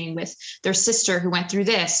so-and-so's doing with their sister who went through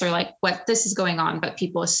this, or like what this is going on. But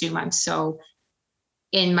people assume I'm so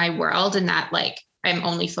in my world and that like I'm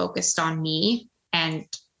only focused on me, and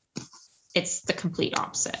it's the complete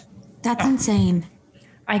opposite. That's insane.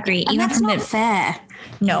 I agree. And Even that's from not fair.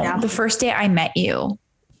 No, You know? the first day I met you,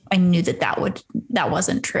 I knew that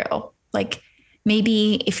wasn't true. Like,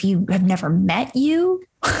 maybe if you have never met you,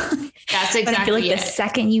 That's exactly but I feel like it. the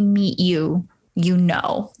second you meet you, you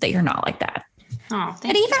know that you're not like that. Oh,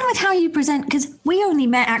 But even with how you present, because we only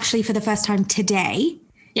met actually for the first time today,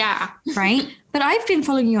 yeah. right? But I've been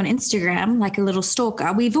following you on Instagram like a little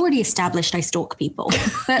stalker. We've already established I stalk people.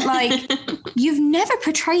 But like, you've never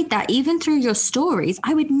portrayed that even through your stories.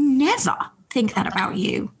 I would never think that about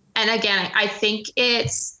you. And again, I think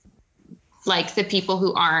it's like the people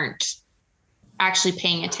who aren't actually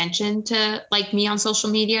paying attention to like me on social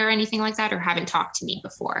media or anything like that, or haven't talked to me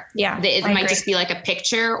before. Yeah. It I might agree. just be like a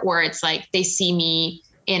picture, or it's like they see me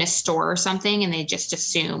in a store or something and they just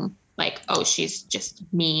assume like, oh, she's just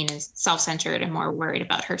mean and self-centered and more worried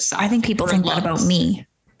about herself. I think people her think that looks. about me.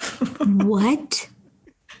 What?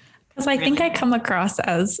 Because I think I come across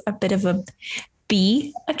as a bit of a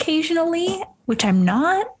bee occasionally, which I'm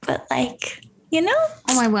not, but like, you know?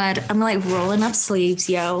 Oh my word. I'm like rolling up sleeves,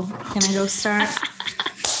 yo. Can I go start?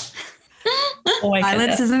 Oh my Silence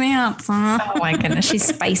goodness. isn't the answer. Oh my goodness. She's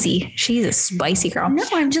spicy. She's a spicy girl. No,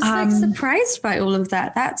 I'm just like Um, surprised by all of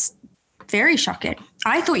that. That's very shocking.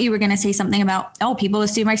 I thought you were going to say something about, oh, people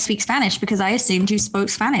assume I speak Spanish because I assumed you spoke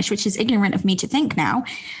Spanish, which is ignorant of me to think now,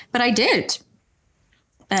 but I did.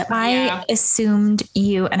 But I assumed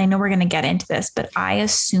you, and I know we're going to get into this, but I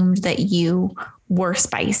assumed that you were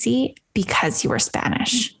spicy because you were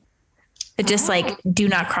Spanish. It just like, do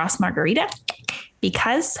not cross margarita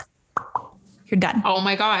because you're done. Oh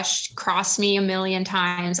my gosh, cross me a million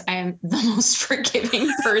times. I am the most forgiving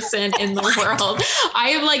person in the world.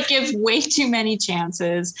 I have like give way too many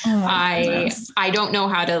chances. Oh my goodness. I don't know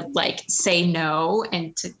how to like say no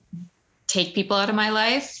and to take people out of my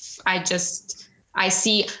life. I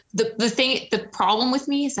see the problem with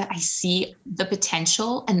me is that I see the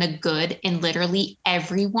potential and the good in literally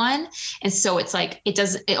everyone. And so it's like, it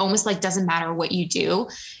almost like doesn't matter what you do.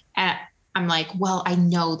 And I'm like, well, I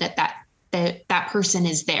know that person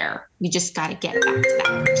is there. We just got to get back to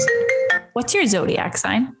that person. What's your zodiac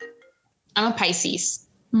sign? I'm a Pisces.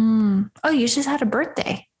 Oh, you just had a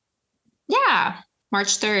birthday. Yeah.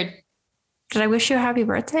 March 3rd. Did I wish you a happy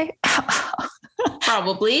birthday?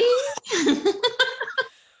 Probably.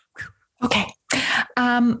 Okay.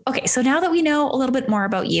 Okay. So now that we know a little bit more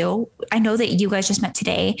about you, I know that you guys just met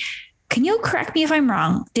today. Can you correct me if I'm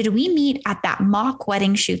wrong? Did we meet at that mock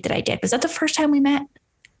wedding shoot that I did? Was that the first time we met?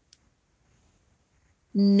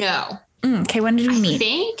 No. Okay, when did we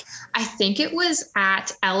meet? I think it was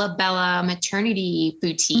at Ella Bella Maternity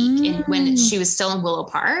Boutique when she was still in Willow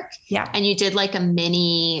Park. Yeah. And you did like a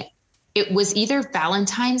mini, it was either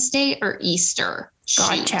Valentine's Day or Easter.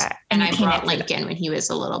 Gotcha. Shoot. And I brought Lincoln when he was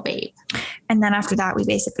a little babe. And then after that, we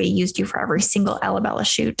basically used you for every single Ella Bella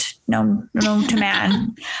shoot known to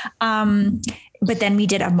man. But then we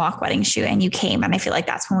did a mock wedding shoot and you came, and I feel like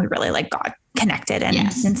that's when we really like got connected.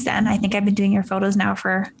 And since then, I think I've been doing your photos now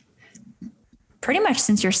for pretty much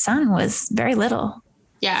since your son was very little.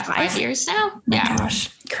 Yeah, 5 years now. My gosh,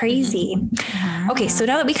 crazy. Okay, so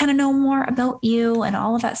now that we kind of know more about you and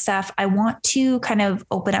all of that stuff, I want to kind of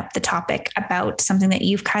open up the topic about something that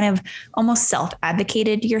you've kind of almost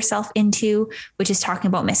self-advocated yourself into, which is talking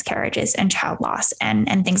about miscarriages and child loss and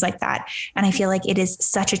things like that. And I feel like it is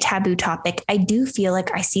such a taboo topic. I do feel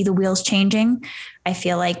like I see the wheels changing. I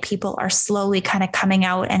feel like people are slowly kind of coming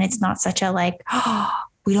out, and it's not such a like, oh,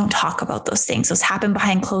 we don't talk about those things. Those happen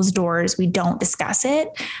behind closed doors. We don't discuss it.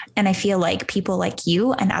 And I feel like people like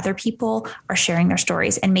you and other people are sharing their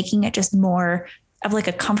stories and making it just more of like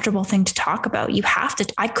a comfortable thing to talk about. You have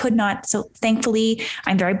to, I could not. So thankfully,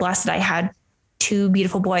 I'm very blessed that I had 2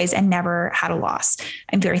 beautiful boys and never had a loss.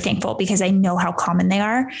 I'm very thankful because I know how common they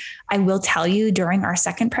are. I will tell you, during our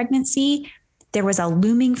second pregnancy, there was a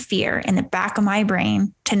looming fear in the back of my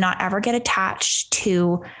brain to not ever get attached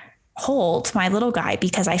to hold my little guy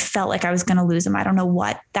because I felt like I was going to lose him. I don't know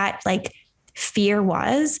what that like fear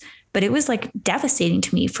was, but it was like devastating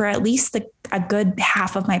to me for at least a good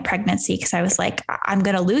half of my pregnancy. Cause I was like, I'm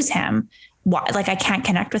going to lose him. Like I can't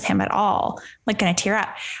connect with him at all. I'm like going to tear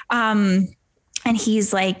up. And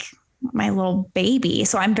he's like my little baby.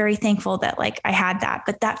 So I'm very thankful that like I had that,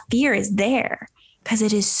 but that fear is there because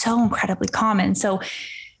it is so incredibly common. So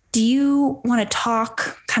do you want to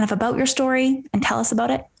talk kind of about your story and tell us about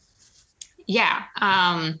it? Yeah.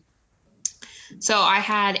 So I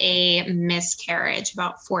had a miscarriage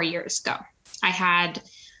about 4 years ago. I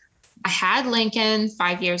had Lincoln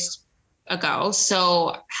 5 years ago.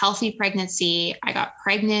 So healthy pregnancy. I got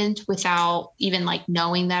pregnant without even like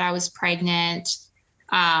knowing that I was pregnant.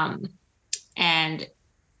 And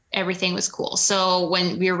everything was cool. So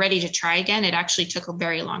when we were ready to try again, it actually took a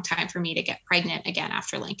very long time for me to get pregnant again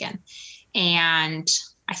after Lincoln. And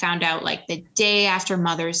I found out like the day after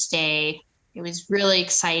Mother's Day. It was really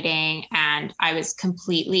exciting. And I was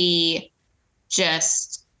completely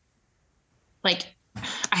just like,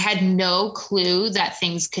 I had no clue that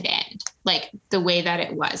things could end like the way that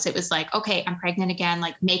it was. It was like, okay, I'm pregnant again,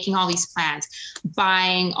 like making all these plans,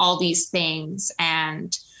 buying all these things.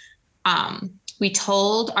 And we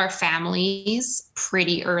told our families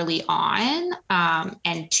pretty early on.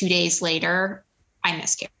 And 2 days later, I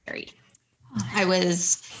miscarried. I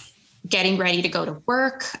was getting ready to go to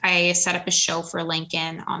work. I set up a show for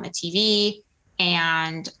Lincoln on the TV,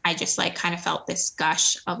 and I just like kind of felt this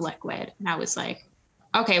gush of liquid. And I was like,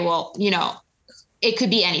 okay, well, you know, it could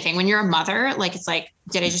be anything. When you're a mother, like, it's like,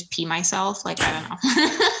 did I just pee myself? Like, I don't know.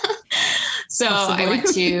 So possibly. I went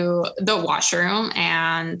to the washroom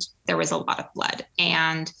and there was a lot of blood.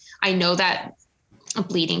 And I know that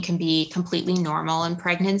bleeding can be completely normal in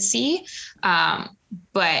pregnancy.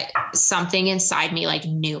 But something inside me like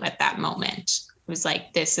knew at that moment. It was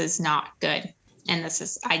like, this is not good. And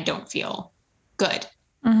I don't feel good.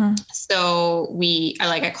 Mm-hmm. So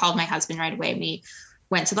I called my husband right away. We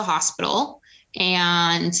went to the hospital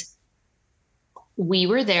and we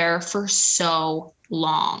were there for so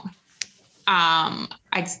long.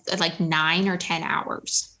 I'd like 9 or 10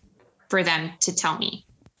 hours for them to tell me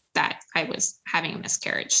that I was having a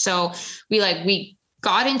miscarriage. So we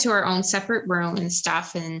got into our own separate room and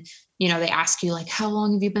stuff. And, you know, they ask you like, how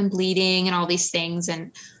long have you been bleeding and all these things.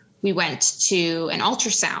 And we went to an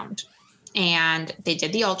ultrasound and they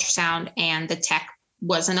did the ultrasound and the tech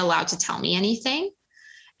wasn't allowed to tell me anything.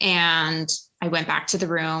 And I went back to the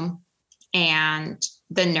room and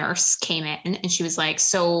the nurse came in and she was like,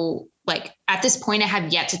 so like at this point I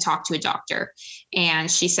have yet to talk to a doctor. And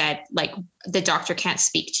she said like, the doctor can't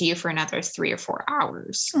speak to you for another 3 or 4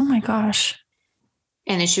 hours. Oh my gosh.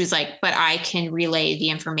 And then she was like, but I can relay the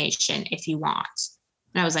information if you want.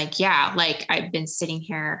 And I was like, yeah, like I've been sitting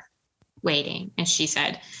here waiting. And she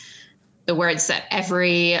said the words that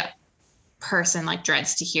every person like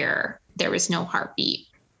dreads to hear: there was no heartbeat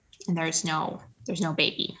and there's no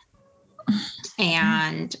baby.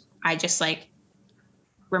 And I just like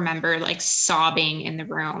remember like sobbing in the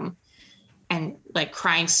room and like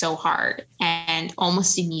crying so hard. And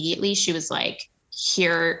almost immediately she was like,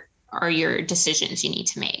 here are your decisions you need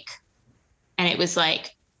to make. And it was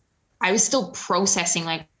like, I was still processing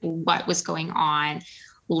like what was going on,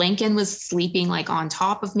 Lincoln was sleeping like on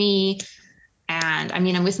top of me. And I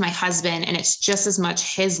mean, I'm with my husband, and it's just as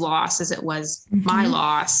much his loss as it was my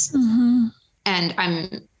loss. Mm-hmm. And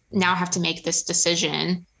I'm now have to make this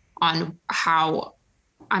decision on how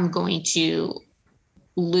I'm going to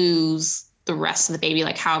lose the rest of the baby,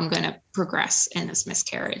 like how I'm going to progress in this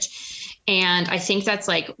miscarriage. And I think that's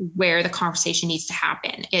like where the conversation needs to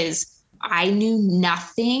happen is I knew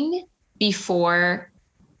nothing before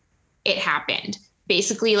it happened.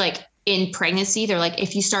 Basically, like in pregnancy, they're like,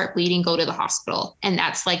 if you start bleeding, go to the hospital. And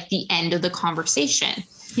that's like the end of the conversation.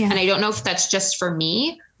 Yeah. And I don't know if that's just for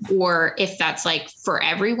me or if that's like for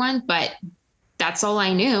everyone, but that's all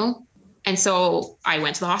I knew. And so I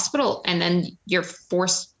went to the hospital, and then you're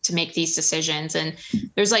forced to make these decisions. And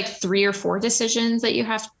there's like 3 or 4 decisions that you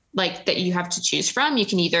have to choose from. You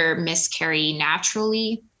can either miscarry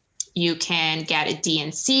naturally, you can get a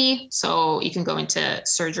D&C. So you can go into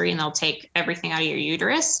surgery and they'll take everything out of your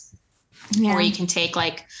uterus. Yeah. Or you can take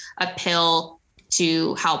like a pill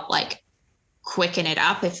to help like quicken it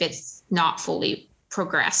up if it's not fully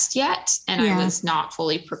progressed yet. And I was not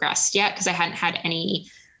fully progressed yet because I hadn't had any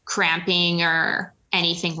cramping or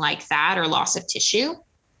anything like that or loss of tissue.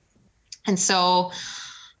 And so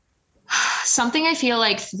something I feel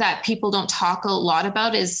like that people don't talk a lot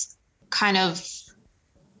about is kind of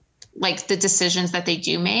like the decisions that they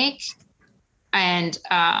do make and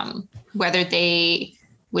whether they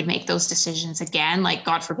would make those decisions again, like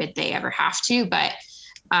God forbid they ever have to. But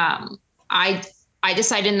I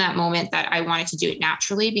decided in that moment that I wanted to do it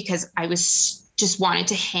naturally because I was just wanted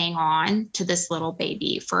to hang on to this little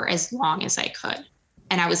baby for as long as I could.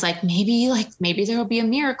 And I was like, maybe there will be a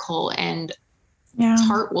miracle and his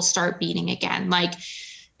heart will start beating again. Like,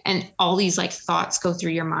 and all these like thoughts go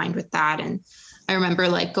through your mind with that. And I remember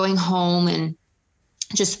like going home and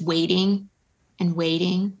just waiting and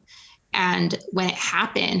waiting. And when it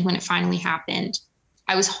finally happened,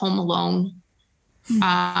 I was home alone.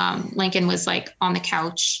 Lincoln was like on the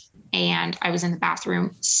couch and I was in the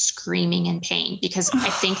bathroom screaming in pain because I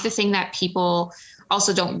think the thing that people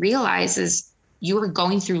also don't realize is you are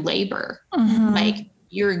going through labor. Mm-hmm. Like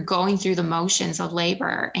you're going through the motions of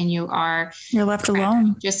labor and you're left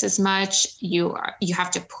alone just as much. You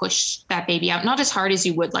have to push that baby out, not as hard as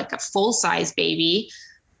you would like a full size baby,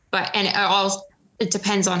 but it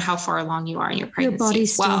depends on how far along you are in your pregnancy. Your body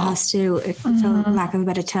still has to, for lack of a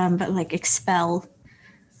better term, but like expel.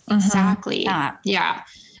 Exactly. Yeah.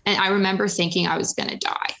 And I remember thinking I was going to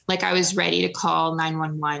die. Like I was ready to call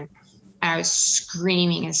 911 and I was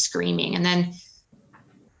screaming and screaming. And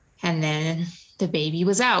then the baby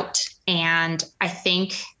was out. And I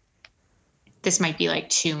think this might be like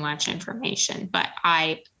too much information, but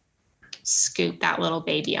I scooped that little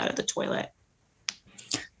baby out of the toilet.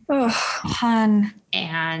 Oh, hon.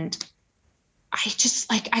 And I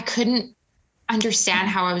just I couldn't understand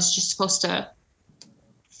how I was just supposed to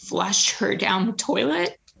flush her down the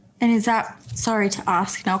toilet. And is that, sorry to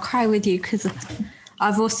ask, and I'll cry with you because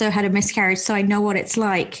I've also had a miscarriage, so I know what it's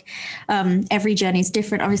like. Every journey is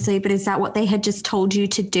different, obviously, but is that what they had just told you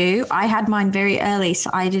to do? I had mine very early,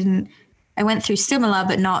 so I went through similar,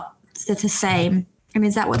 but not the same. I mean,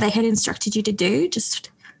 is that what they had instructed you to do?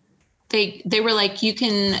 Just... They were like, you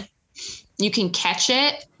can catch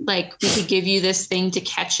it. Like we could give you this thing to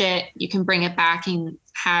catch it. You can bring it back and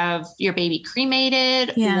have your baby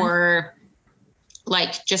cremated or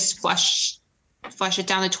like just flush it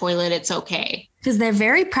down the toilet. It's okay. Because they're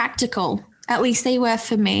very practical. At least they were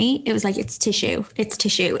for me. It was like, it's tissue.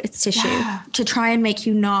 Yeah. To try and make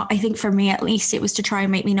you not, I think for me, at least it was to try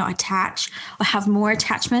and make me not attach or have more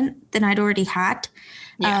attachment than I'd already had.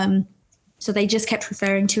 Yeah. So they just kept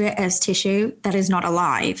referring to it as tissue that is not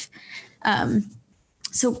alive.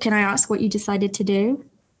 So can I ask what you decided to do?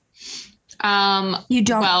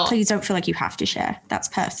 Please don't feel like you have to share. That's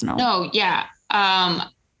personal. No, yeah.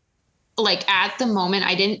 Like at the moment,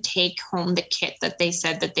 I didn't take home the kit that they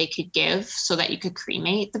said that they could give so that you could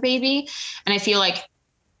cremate the baby. And I feel like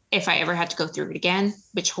if I ever had to go through it again,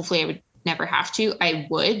 which hopefully I would never have to, I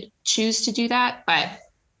would choose to do that. But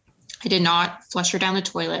I did not flush her down the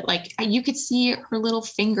toilet. Like you could see her little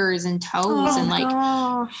fingers and toes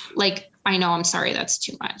like, I know, I'm sorry, that's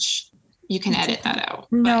too much. You can edit that out.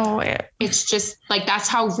 No, it's just like, that's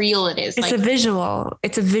how real it is. It's like, a visual.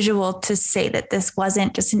 It's a visual to say that this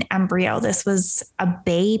wasn't just an embryo. This was a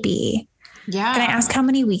baby. Yeah. Can I ask how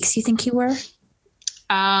many weeks you think you were?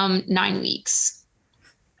 9 weeks.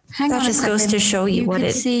 Hang on. That just goes to show you what it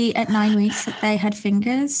is. You could see at 9 weeks that they had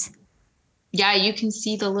fingers. Yeah, you can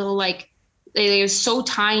see the little, like, they were so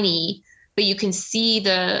tiny but you can see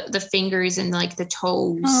the fingers and like the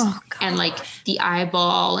toes and like the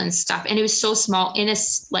eyeball and stuff. And it was so small in a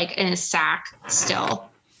sack still.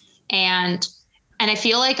 And I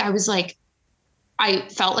feel like I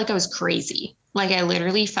felt like I was crazy. Like I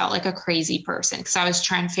literally felt like a crazy person because I was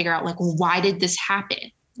trying to figure out like, well, why did this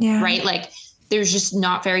happen? Yeah. Right. Like there's just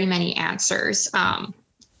not very many answers.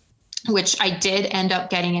 Which I did end up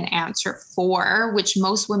getting an answer for, which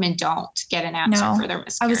most women don't get an answer for their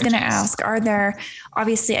miscarriages. I was going to ask, are there,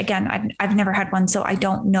 obviously, again, I've never had one, so I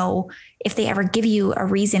don't know if they ever give you a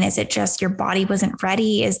reason. Is it just your body wasn't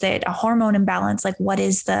ready? Is it a hormone imbalance? Like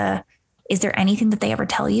is there anything that they ever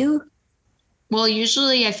tell you? Well,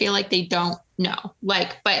 usually I feel like they don't know,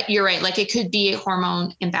 like, but you're right. Like it could be a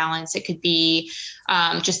hormone imbalance. It could be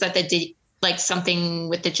just that they did like something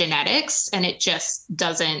with the genetics and it just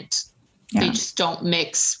doesn't, they just don't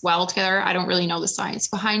mix well together. I don't really know the science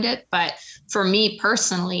behind it, but for me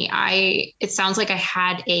personally, it sounds like I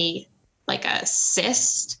had a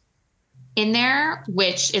cyst in there,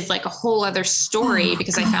 which is like a whole other story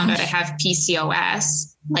because I found out I have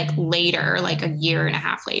PCOS like later, like a year and a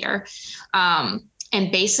half later. And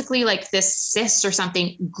basically like this cyst or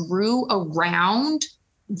something grew around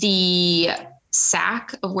the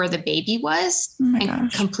sac of where the baby was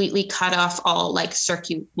completely cut off all like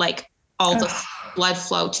all the blood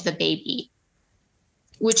flow to the baby,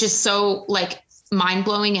 which is so like mind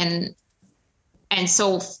blowing. And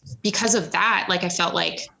so because of that, like I felt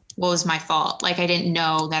like, what was my fault? Like I didn't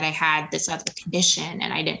know that I had this other condition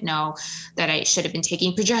and I didn't know that I should have been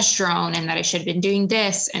taking progesterone and that I should have been doing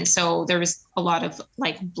this. And so there was a lot of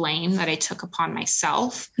like blame that I took upon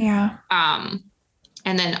myself. Yeah. And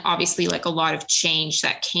then obviously like a lot of change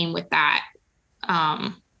that came with that,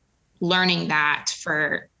 learning that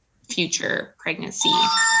for future pregnancy.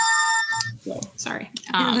 Sorry.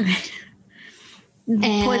 Point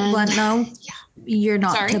blank, no, you're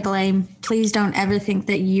not to blame. Please don't ever think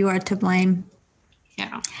that you are to blame.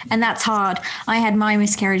 Yeah. And that's hard. I had my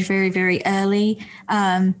miscarriage very, very early.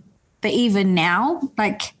 But even now,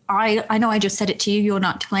 like I know I just said it to you, you're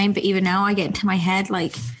not to blame, but even now I get into my head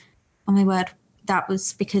like, oh my word, that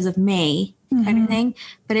was because of me kind of thing.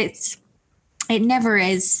 But it never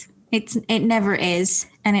is. It never is.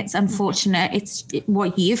 And it's unfortunate.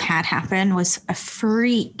 What you've had happen was a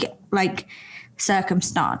freak like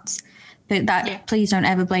circumstance. But please don't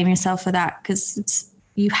ever blame yourself for that because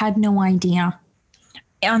you had no idea.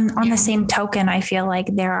 On the same token, I feel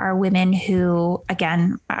like there are women who,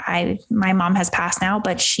 again, my mom has passed now,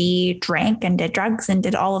 but she drank and did drugs and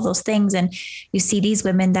did all of those things. And you see these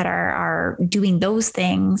women that are doing those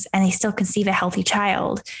things and they still conceive a healthy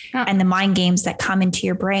child and the mind games that come into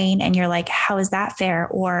your brain. And you're like, how is that fair?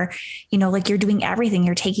 Or, like you're doing everything.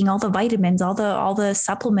 You're taking all the vitamins, all the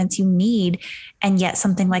supplements you need. And yet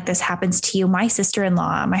something like this happens to you. My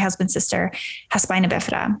sister-in-law, my husband's sister, has spina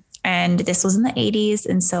bifida. And this was in the 80s.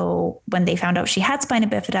 And so when they found out she had spina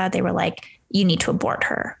bifida, they were like, you need to abort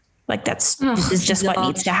her. Like this is just what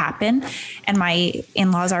needs to happen. And my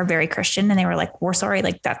in-laws are very Christian and they were like, we're sorry.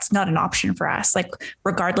 Like that's not an option for us. Like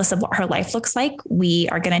regardless of what her life looks like, we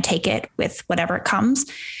are going to take it with whatever it comes.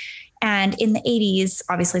 And in the 80s,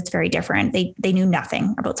 obviously it's very different. They knew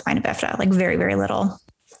nothing about spina bifida, like very, very little.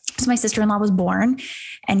 So my sister-in-law was born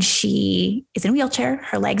and she is in a wheelchair.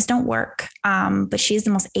 Her legs don't work. But she's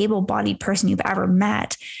the most able-bodied person you've ever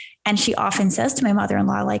met. And she often says to my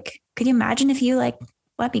mother-in-law, like, could you imagine if you like,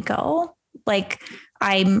 let me go? Like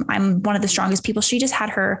I'm one of the strongest people. She just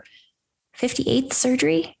had her 58th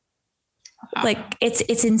surgery. Like it's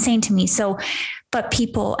insane to me. So, but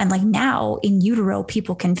people, and like now in utero,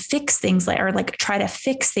 people can fix things like try to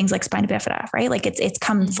fix things like spina bifida, right? Like it's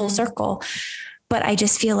come full circle. But I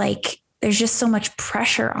just feel like there's just so much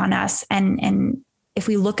pressure on us. And if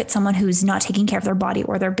we look at someone who's not taking care of their body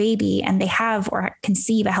or their baby and they have or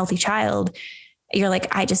conceive a healthy child, you're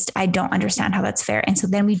like, I don't understand how that's fair. And so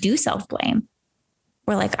then we do self-blame.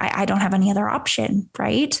 We're like, I don't have any other option.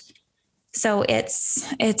 Right. So it's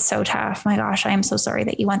so tough. My gosh, I am so sorry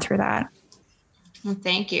that you went through that. Well,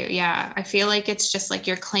 thank you. Yeah. I feel like it's just like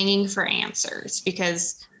you're clinging for answers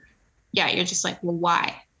because you're just like, well,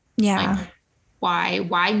 why? Yeah. Like,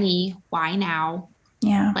 why me? Why now?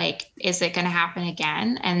 Yeah. Like, is it going to happen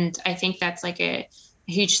again? And I think that's like a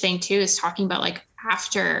huge thing too, is talking about like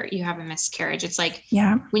after you have a miscarriage. It's like,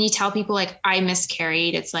 when you tell people like I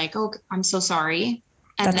miscarried, it's like, oh, I'm so sorry.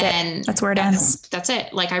 And that's where it ends. That's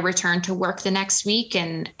it. Like I returned to work the next week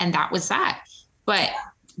and that was that. But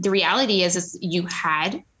the reality is you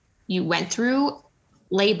went through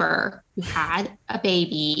labor, you had a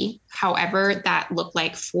baby, however that looked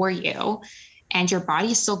like for you. and your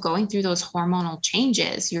body is still going through those hormonal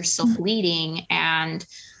changes. You're still bleeding, and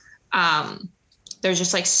there's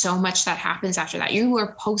just like so much that happens after that. You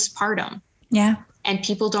were postpartum. Yeah. And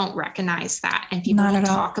people don't recognize that, and people don't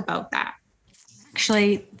talk about that.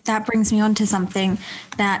 Actually, that brings me on to something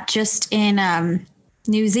that just in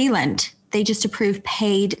New Zealand, they just approved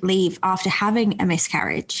paid leave after having a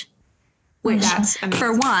miscarriage. Which,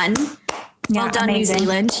 for one, well done, amazing. New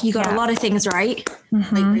Zealand. You got a lot of things right,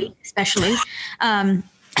 lately, especially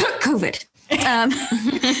COVID.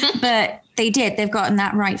 But they did. They've gotten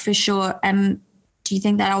that right for sure. Do you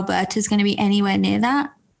think that Alberta is going to be anywhere near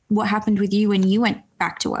that? What happened with you when you went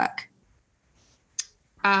back to work?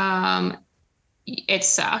 It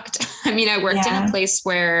sucked. I mean, I worked in a place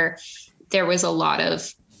where there was a lot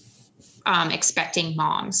of expecting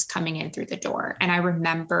moms coming in through the door. And I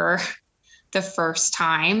remember the first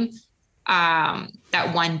time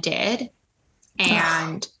that one did.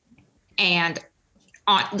 And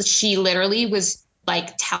she literally was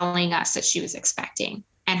like telling us that she was expecting,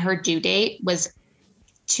 and her due date was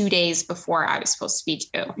 2 days before I was supposed to be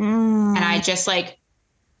due. And I just like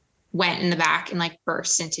went in the back and like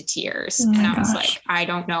burst into tears. And I was like, I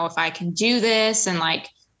don't know if I can do this. And like,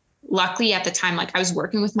 luckily at the time, like I was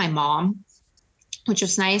working with my mom, which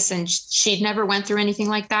was nice. And she'd never went through anything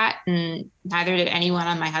like that. And neither did anyone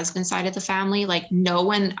on my husband's side of the family. Like no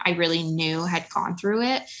one I really knew had gone through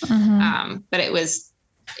it. But it was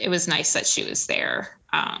nice that she was there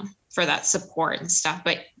for that support and stuff.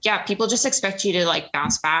 But yeah, people just expect you to like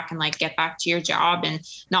bounce back and like get back to your job and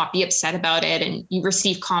not be upset about it. And you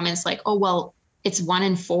receive comments like, oh, well, it's 1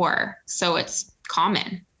 in 4. So it's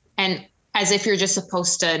common. And as if you're just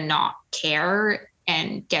supposed to not care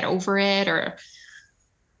and get over it, or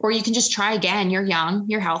you can just try again. You're young,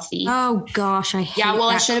 you're healthy. Oh gosh, I hate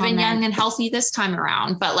I should have been young and healthy this time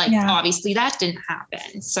around, but like obviously that didn't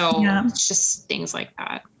happen. So it's just things like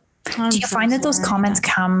that. Do you find that those comments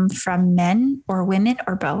come from men or women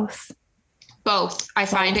or both? Both. I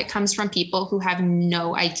find it comes from people who have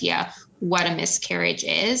no idea what a miscarriage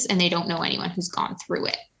is, and they don't know anyone who's gone through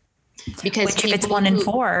it. Because if it's 1 in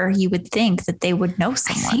 4, you would think that they would know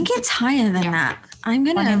someone. I think it's higher than that. 1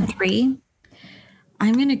 in 3.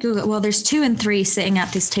 I'm going to Google. Well, there's 2 and 3 sitting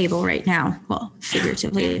at this table right now. Well,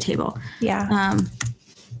 figuratively, the table. Yeah.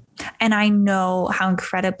 And I know how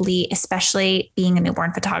incredibly, especially being a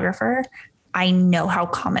newborn photographer, I know how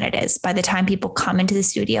common it is. By the time people come into the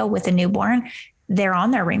studio with a newborn, they're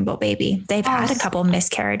on their rainbow baby. They've had a couple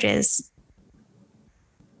miscarriages.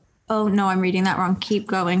 Oh, no, I'm reading that wrong. Keep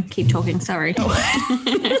going. Keep talking. Sorry.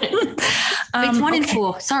 It's 1 in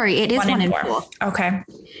 4. Sorry, it is 1 in 4. Okay.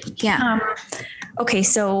 Yeah. Okay,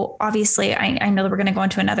 so obviously I know that we're going to go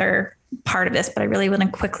into another part of this, but I really want to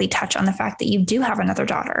quickly touch on the fact that you do have another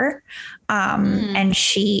daughter. And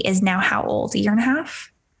she is now how old? 1.5 years?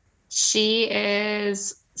 She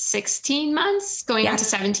is 16 months, going into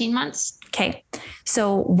 17 months. Okay.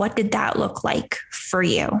 So what did that look like for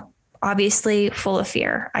you? Obviously full of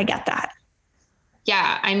fear. I get that.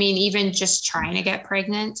 Yeah. I mean, even just trying to get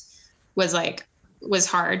pregnant was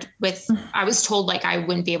hard. I was told like I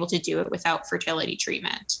wouldn't be able to do it without fertility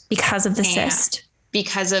treatment. Because of the cyst?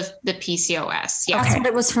 Because of the PCOS. Yeah. That's what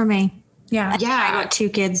it was for me. Yeah. Yeah. I got 2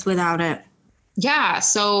 kids without it. Yeah.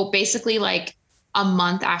 So basically like a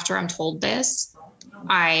month after I'm told this,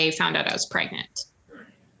 I found out I was pregnant.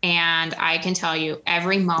 And I can tell you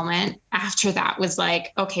every moment after that was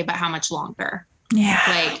like, okay, but how much longer? Yeah.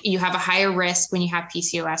 Like you have a higher risk when you have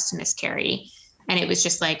PCOS to miscarry. And it was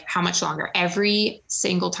just like, how much longer? Every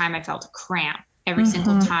single time I felt a cramp, every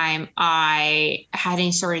single time I had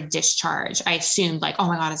any sort of discharge, I assumed like, oh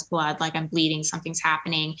my God, it's blood. Like I'm bleeding, something's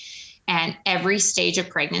happening. And every stage of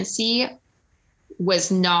pregnancy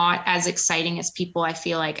was not as exciting as people, I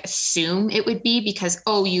feel like, assume it would be because,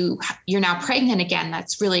 oh, you're now pregnant again.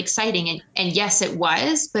 That's really exciting. And yes, it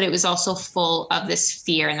was, but it was also full of this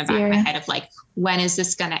fear in the back of my head of like, when is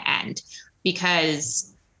this going to end?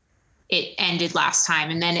 Because it ended last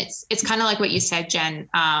time. And then it's kind of like what you said, Jen.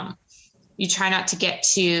 You try not to get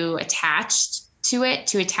too attached to it,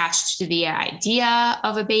 too attached to the idea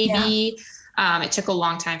of a baby. Yeah. It took a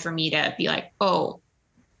long time for me to be like, oh,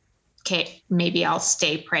 okay, maybe I'll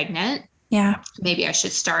stay pregnant. Yeah. Maybe I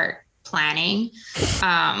should start planning.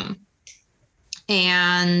 And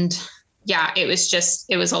yeah, it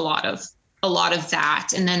was a lot of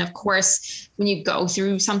that. And then of course, when you go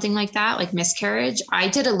through something like that, like miscarriage, I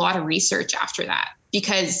did a lot of research after that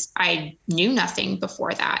because I knew nothing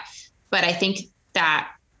before that. But I think that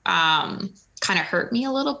kind of hurt me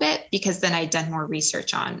a little bit because then I'd done more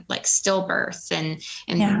research on like stillbirth and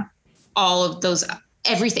all of those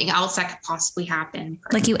everything else that could possibly happen.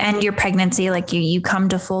 Like you end your pregnancy, like you come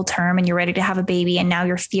to full term and you're ready to have a baby, and now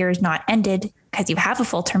your fear is not ended because you have a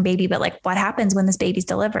full term baby, but like what happens when this baby's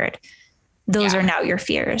delivered? Those are now your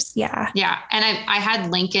fears. Yeah. Yeah. And I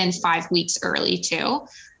had Lincoln 5 weeks early too.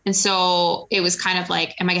 And so it was kind of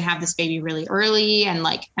like, am I going to have this baby really early? And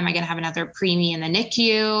like, am I going to have another preemie in the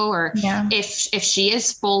NICU? Or if she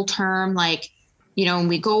is full term, like, you know, when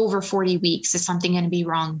we go over 40 weeks, is something going to be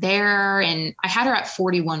wrong there? And I had her at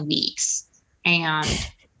 41 weeks, and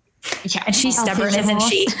and she's stubborn, isn't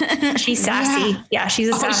she? She's sassy. Yeah. She's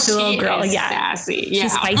a sassy little girl. Yeah. Sassy. Yeah.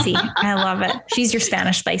 She's spicy. I love it. She's your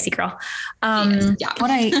Spanish spicy girl.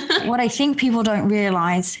 What I think people don't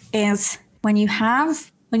realize is when you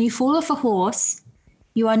fall off a horse,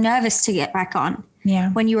 you are nervous to get back on.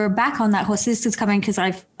 Yeah. When you are back on that horse, this is coming because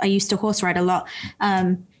I used to horse ride a lot.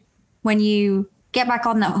 When you get back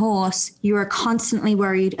on that horse, you are constantly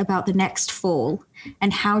worried about the next fall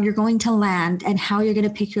and how you're going to land and how you're going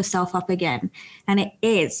to pick yourself up again. And it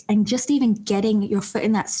is. And just even getting your foot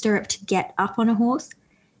in that stirrup to get up on a horse,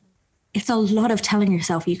 it's a lot of telling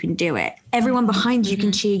yourself you can do it. Everyone behind you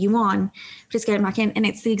can cheer you on, just getting back in. And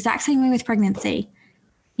it's the exact same way with pregnancy.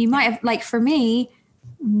 You might have, like for me,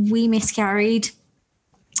 we miscarried.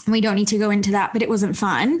 We don't need to go into that, but it wasn't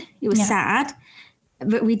fun. It was sad.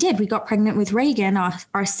 But we did. We got pregnant with Reagan, our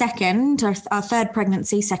third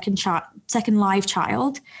pregnancy, second live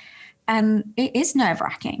child. And it is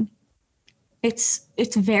nerve-wracking. It's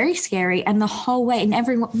very scary. And the whole way, and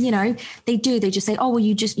everyone, you know, they just say, oh, well,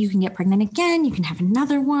 you can get pregnant again. You can have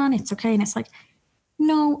another one. It's okay. And it's like,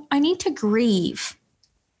 no, I need to grieve.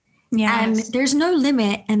 Yeah. And there's no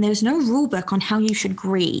limit and there's no rule book on how you should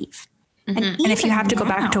grieve. And if you have to go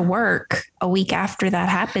back to work a week after that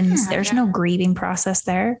happens, there's no grieving process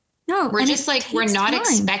there. No, we're just like, we're not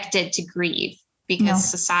expected to grieve because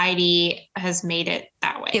society has made it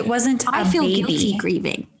that way. It wasn't I feel guilty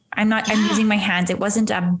grieving. I'm using my hands. It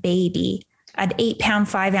wasn't a baby, an 8-pound,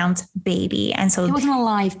 5-ounce baby. And so it wasn't a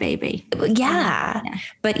live baby. Yeah.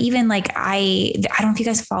 But even like, I don't know if you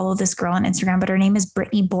guys follow this girl on Instagram, but her name is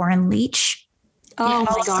Brittany Boren Leach. Oh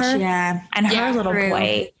my gosh. Yeah. And her little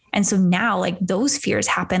boy. And so now like those fears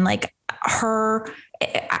happen, like her,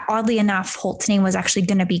 oddly enough, Holt's name was actually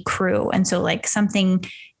going to be Crew. And so like something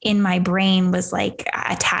in my brain was like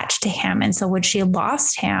attached to him. And so when she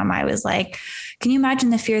lost him, I was like, can you imagine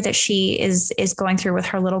the fear that she is going through with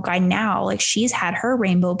her little guy now? Like she's had her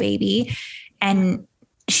rainbow baby. And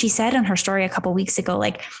she said in her story a couple of weeks ago,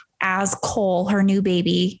 like as Cole, her new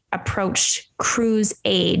baby, approached Crew's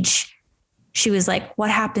age, she was like,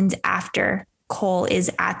 what happens after Cole is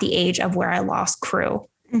at the age of where I lost Crew?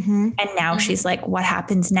 And now she's like, what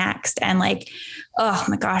happens next? And like, oh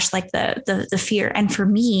my gosh, like the fear. And for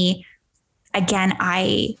me, again,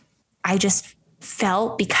 I just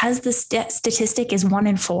felt because the statistic is 1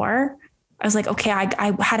 in 4, I was like, okay,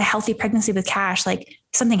 I had a healthy pregnancy with Cash. Like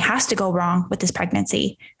something has to go wrong with this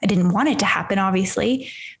pregnancy. I didn't want it to happen, obviously,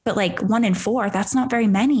 but like 1 in 4, that's not very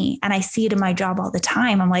many. And I see it in my job all the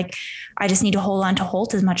time. I'm like, I just need to hold on to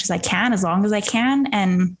Holt as much as I can, as long as I can.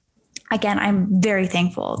 And again, I'm very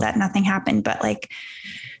thankful that nothing happened, but like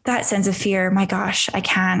that sense of fear, my gosh, I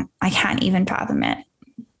can't even fathom it.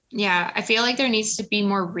 Yeah. I feel like there needs to be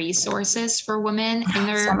more resources for women in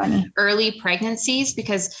their early pregnancies,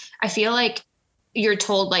 because I feel like you're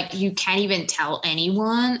told like you can't even tell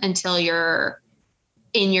anyone until you're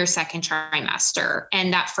in your second trimester.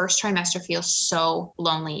 And that first trimester feels so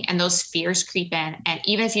lonely and those fears creep in. And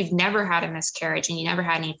even if you've never had a miscarriage and you never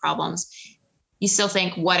had any problems, you still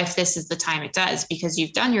think, what if this is the time it does? Because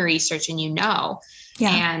you've done your research and you know.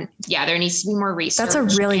 And there needs to be more research. That's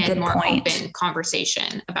a really good more point. Open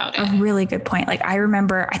conversation about it. A really good point. Like I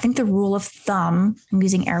remember, I think the rule of thumb, I'm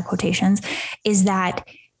using air quotations, is that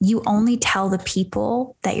you only tell the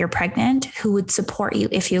people that you're pregnant who would support you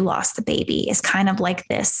if you lost the baby. It's kind of like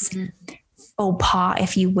this faux pas,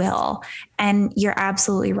 if you will. And you're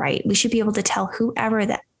absolutely right. We should be able to tell whoever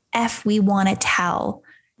the F we want to tell.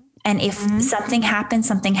 And if something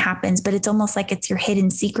happens, but it's almost like it's your hidden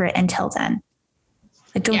secret until then.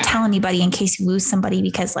 Like don't tell anybody in case you lose somebody,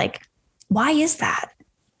 because like, why is that?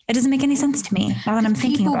 It doesn't make any sense to me now that I'm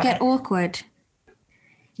thinking about it. People get awkward.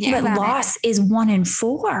 But loss is 1 in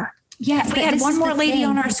 4. Yeah. If we had one more lady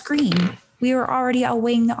on our screen, we were already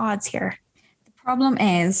outweighing the odds here. The problem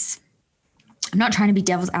is, I'm not trying to be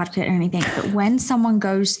devil's advocate or anything, but when someone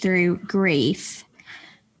goes through grief,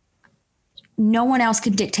 no one else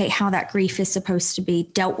can dictate how that grief is supposed to be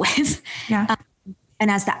dealt with. Yeah. And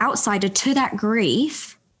as the outsider to that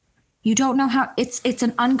grief, you don't know how it's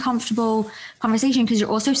an uncomfortable conversation because you're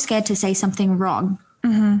also scared to say something wrong.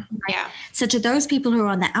 Yeah. So to those people who are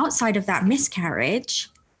on the outside of that miscarriage,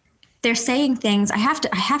 they're saying things. I have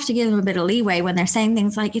to give them a bit of leeway when they're saying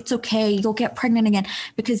things like, it's okay, you'll get pregnant again,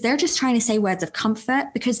 because they're just trying to say words of comfort,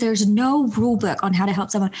 because there's no rule book on how to help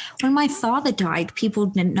someone. When my father died, people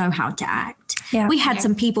didn't know how to act. Yeah. We had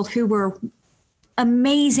some people who were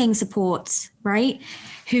amazing supports, right?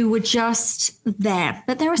 Who were just there.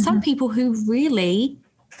 But there were some people who really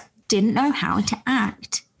didn't know how to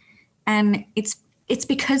act. And it's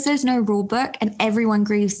because there's no rule book and everyone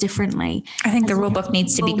grieves differently. I think the rule book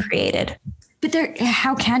needs to be created. But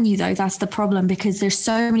how can you though? That's the problem, because there's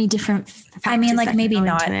so many different factors. I mean, like maybe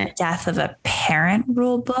not death of a parent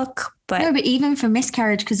rule book, but no, but even for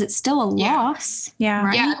miscarriage, because it's still a loss. Yeah.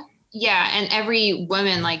 Right? Yeah. Yeah. And every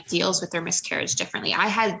woman like deals with their miscarriage differently. I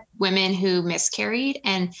had women who miscarried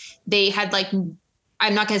and they had like,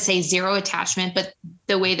 I'm not going to say zero attachment, but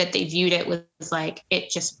the way that they viewed it was like, it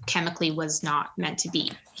just chemically was not meant to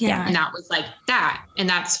be. Yeah. And that was like that, and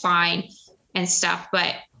that's fine and stuff.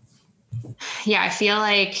 But yeah, I feel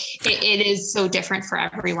like it is so different for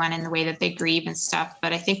everyone in the way that they grieve and stuff.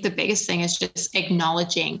 But I think the biggest thing is just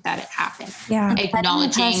acknowledging that it happened. Yeah.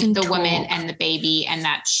 Acknowledging the woman and the baby and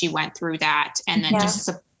that she went through that. And then just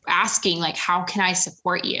asking like, how can I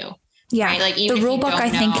support you? Yeah. Right? Like, the rule book, I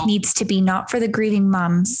think, needs to be not for the grieving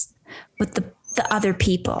moms, but the other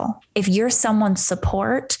people. If you're someone's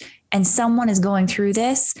support and someone is going through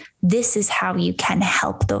this is how you can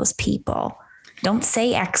help those people. Don't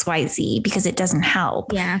say XYZ because it doesn't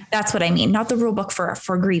help. Yeah. That's what I mean. Not the rule book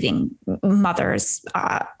for grieving mothers.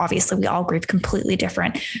 Obviously, we all grieve completely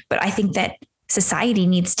different. But I think that society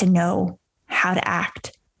needs to know how to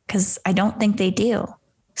act, because I don't think they do.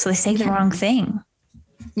 So they say the wrong thing.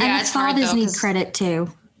 Yeah, and the fathers need credit too.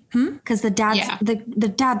 Because the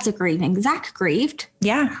dads are grieving. Zach grieved.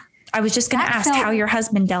 Yeah. I was just going to ask how your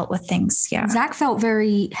husband dealt with things. Yeah. Zach felt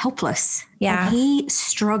very helpless. Yeah. Like he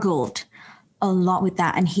struggled a lot with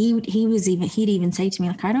that. And he'd even say to me,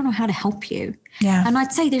 like, I don't know how to help you. Yeah. And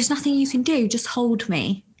I'd say, there's nothing you can do. Just hold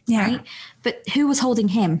me. Yeah. Right? But who was holding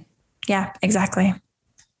him? Yeah, exactly.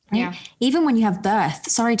 Right? Yeah. Even when you have birth,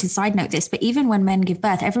 sorry to side note this, but even when men give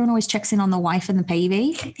birth, everyone always checks in on the wife and the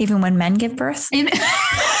baby. Even when men give birth?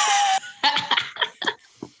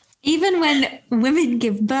 Even when women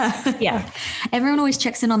give birth, everyone always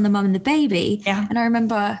checks in on the mum and the baby. Yeah. And I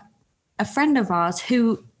remember a friend of ours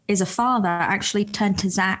who is a father actually turned to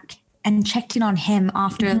Zach and checked in on him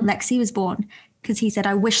after Lexi was born, because he said,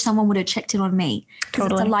 I wish someone would have checked in on me,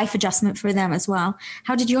 because it's a life adjustment for them as well.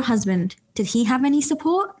 How did your husband, did he have any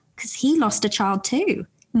support? Because he lost a child too.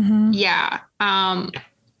 Yeah.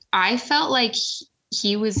 I felt like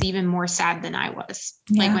he was even more sad than I was.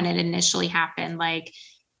 Like when it initially happened, like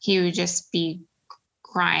he would just be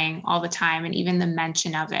crying all the time. And even the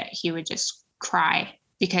mention of it, he would just cry,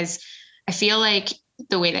 because I feel like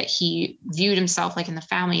the way that he viewed himself, like in the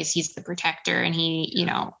family, is he's the protector, and he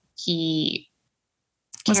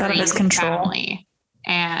was out of his control. Family.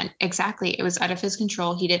 And exactly, it was out of his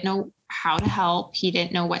control. He didn't know how to help. He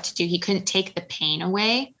didn't know what to do. He couldn't take the pain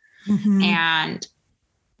away. And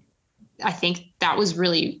I think that was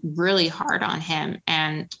really, really hard on him.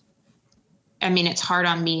 And I mean, it's hard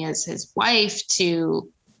on me as his wife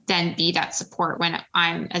to then be that support when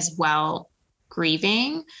I'm as well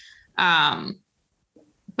grieving.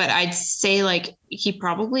 But I'd say like he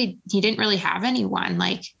didn't really have anyone,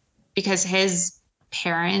 like, because his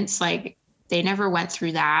parents, like, they never went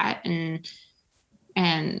through that. And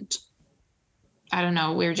I don't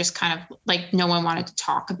know, we were just kind of like, no one wanted to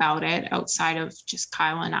talk about it outside of just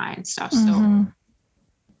Kyle and I and stuff. So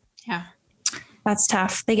yeah. That's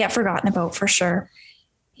tough. They get forgotten about for sure.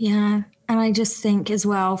 Yeah. And I just think as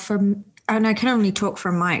well and I can only talk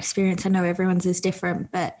from my experience. I know everyone's is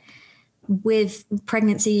different, but with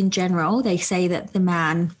pregnancy in general, they say that the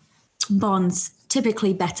man bonds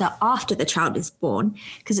typically better after the child is born,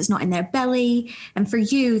 because it's not in their belly. And for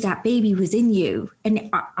you, that baby was in you. And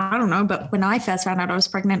I don't know, but when I first found out I was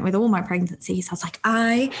pregnant with all my pregnancies, I was like,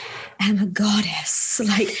 I am a goddess.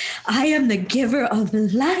 Like, I am the giver of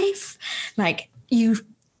life. Like you're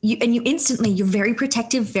very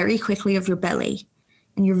protective very quickly of your belly.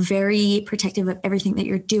 And you're very protective of everything that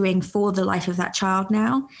you're doing for the life of that child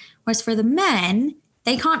now. Whereas for the men,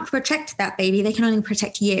 they can't protect that baby. They can only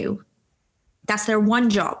protect you. That's their one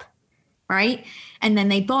job, right? And then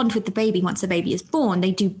they bond with the baby once the baby is born.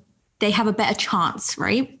 They have a better chance,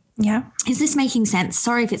 right? Yeah. Is this making sense?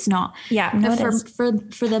 Sorry if it's not. Yeah. No, for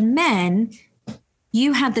the men,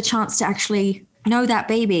 you had the chance to actually know that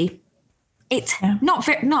baby. It's not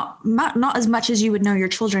as much as you would know your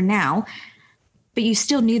children now, but you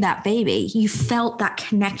still knew that baby. You felt that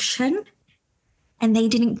connection. and they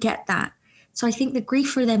didn't get that. So I think the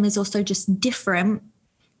grief for them is also just different.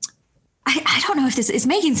 I don't know if this is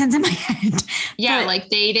making sense in my head. Yeah, like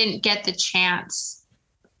they didn't get the chance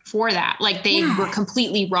for that. Like they were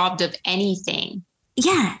completely robbed of anything.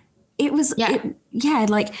 Yeah, it was.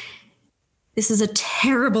 Like this is a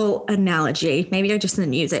terrible analogy. Maybe I just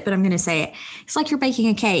didn't use it, but I'm going to say it. It's like you're baking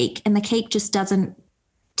a cake and the cake just doesn't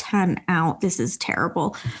turn out. This is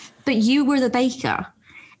terrible. But you were the baker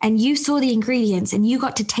and you saw the ingredients and you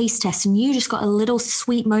got to taste test and you just got a little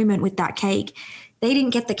sweet moment with that cake. They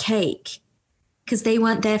didn't get the cake because they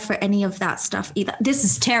weren't there for any of that stuff either. This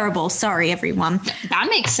is terrible. Sorry, everyone. That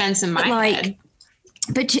makes sense in my head.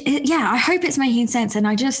 But yeah, I hope it's making sense. And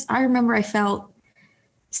I remember I felt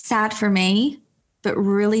sad for me, but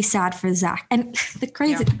really sad for Zach. And the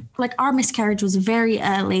crazy, like our miscarriage was very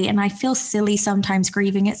early and I feel silly sometimes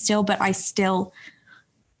grieving it still, but I still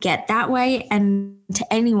get that way. And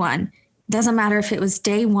to anyone, doesn't matter if it was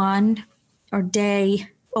day 1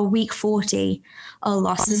 or week 40, a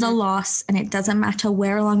loss is a loss. And it doesn't matter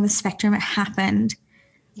where along the spectrum it happened.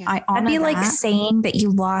 Yeah. That'd be like saying that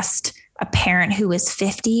you lost a parent who was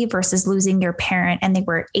 50 versus losing your parent and they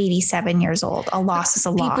were 87 years old. A loss is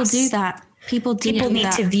a loss. People do that. People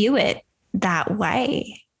need to view it that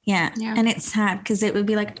way. Yeah. And it's sad because it would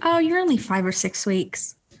be like, oh, you're only 5 or 6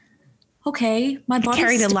 weeks. Okay. My body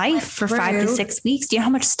carried a life for 5 to 6 weeks. Do you know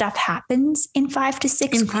how much stuff happens in 5 to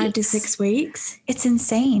 6 weeks? In 5 to 6 weeks. It's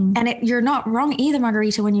insane. And you're not wrong either,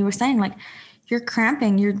 Margarita, when you were saying like, you're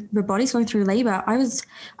cramping, your body's going through labor.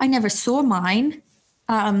 I never saw mine.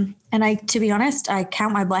 And to be honest, I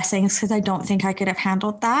count my blessings because I don't think I could have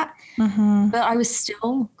handled that. Mm-hmm. But I was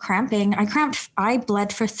still cramping. I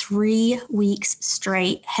bled for 3 weeks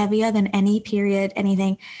straight, heavier than any period,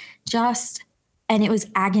 anything, and it was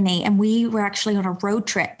agony. And we were actually on a road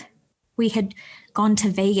trip. We had gone to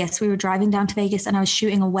Vegas. We were driving down to Vegas and I was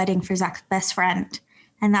shooting a wedding for Zach's best friend.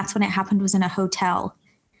 And that's when it happened, was in a hotel.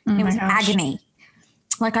 It was agony.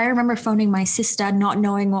 Like I remember phoning my sister, not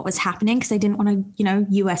knowing what was happening because I didn't want to,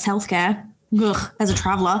 US healthcare. As a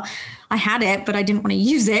traveler, I had it, but I didn't want to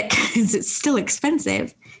use it because it's still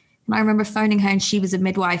expensive. And I remember phoning her and she was a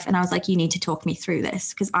midwife and I was like, you need to talk me through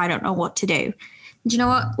this because I don't know what to do. And you know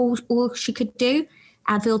what? All she could do,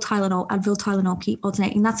 Advil, Tylenol, keep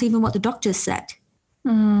alternating. That's even what the doctors said.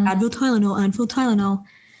 Advil, Tylenol.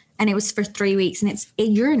 And it was for 3 weeks and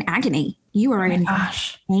you're in agony. You are in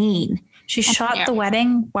pain. She shot the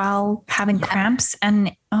wedding while having cramps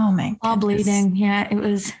and oh my goodness. All bleeding. Yeah, it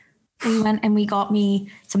was. We went and we got me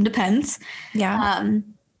some Depends. Yeah.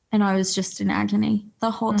 And I was just in agony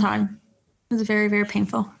the whole time. It was very, very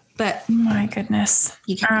painful. But my goodness.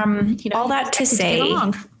 All that to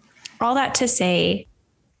say,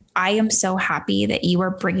 I am so happy that you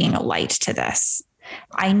are bringing a light to this.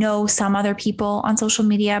 I know some other people on social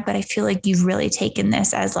media, but I feel like you've really taken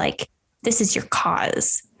this as like, this is your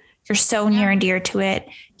cause. You're so near and dear to it.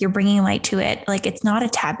 You're bringing light to it. Like it's not a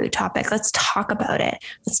taboo topic. Let's talk about it.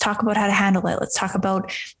 Let's talk about how to handle it. Let's talk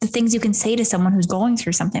about the things you can say to someone who's going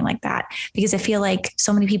through something like that. Because I feel like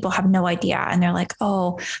so many people have no idea. And they're like,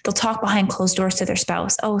 oh, they'll talk behind closed doors to their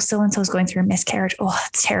spouse. Oh, so-and-so is going through a miscarriage. Oh,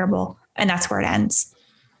 that's terrible. And that's where it ends.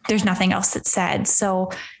 There's nothing else that's said.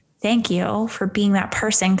 So thank you for being that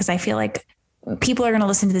person. Because I feel like people are going to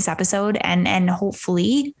listen to this episode and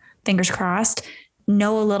hopefully, fingers crossed,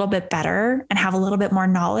 know a little bit better and have a little bit more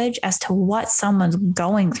knowledge as to what someone's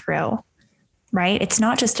going through, right? It's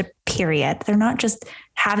not just a period. They're not just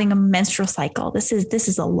having a menstrual cycle. This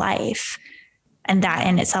is a life. And that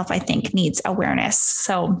in itself, I think, needs awareness.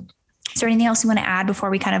 So is there anything else you want to add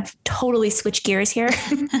before we kind of totally switch gears here?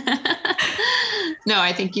 No,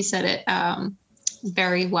 I think you said it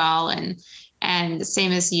very well. And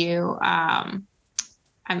same as you,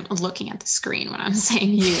 I'm looking at the screen when I'm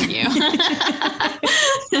saying you and you.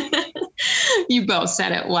 You both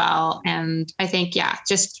said it well. And I think,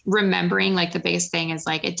 just remembering like the biggest thing is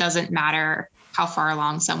like, it doesn't matter how far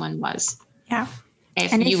along someone was. Yeah.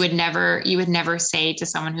 You would never say to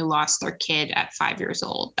someone who lost their kid at 5 years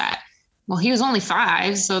old that, well, he was only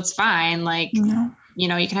 5, so it's fine. Like, you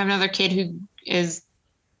can have another kid who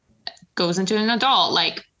goes into an adult.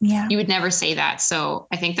 Like, you would never say that. So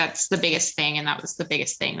I think that's the biggest thing. And that was the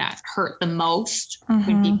biggest thing that hurt the most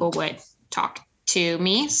when people would talk to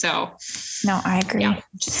me. So no, I agree.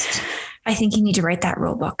 I think you need to write that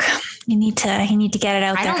rule book. You need to get it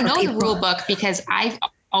out there. I don't know the rule book because I've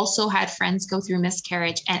also had friends go through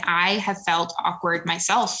miscarriage and I have felt awkward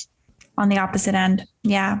myself. On the opposite end.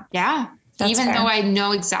 Yeah. Yeah. Even though I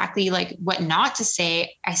know exactly like what not to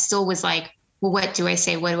say, I still was like, well, what do I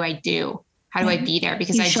say? What do I do? How do I be there?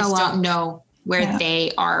 Because I just don't know where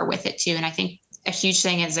they are with it too. And I think a huge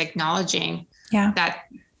thing is acknowledging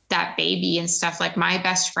that baby and stuff. Like my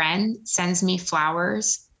best friend sends me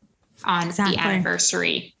flowers on the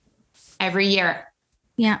anniversary every year.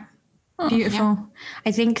 Yeah. Beautiful. Yeah.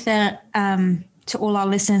 I think that to all our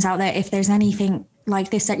listeners out there, if there's anything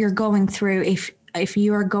like this that you're going through, if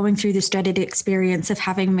you are going through this dreaded experience of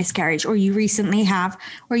having a miscarriage, or you recently have,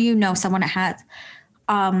 or you know someone that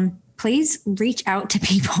has, please reach out to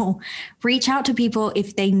people. Reach out to people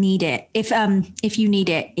if they need it. If you need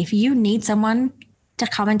it, if you need someone to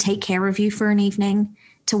come and take care of you for an evening,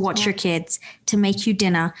 to watch your kids, to make you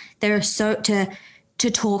dinner, there are to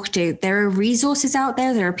talk to. There are resources out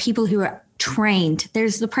there. There are people who are trained.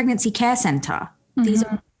 There's the Pregnancy Care Center. Mm-hmm. These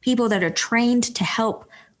are people that are trained to help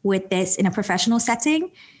with this in a professional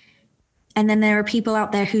setting. And then there are people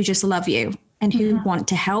out there who just love you and who want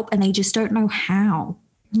to help, and they just don't know how.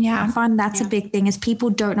 Yeah. I find that's a big thing, is people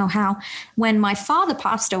don't know how. When my father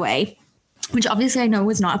passed away, which obviously I know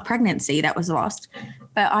was not a pregnancy that was lost,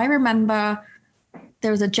 but I remember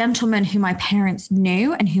there was a gentleman who my parents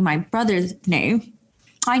knew and who my brothers knew.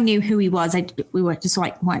 I knew who he was. We were just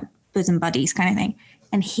like bosom buddies kind of thing.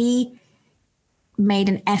 And he made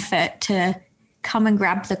an effort to come and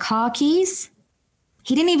grab the car keys.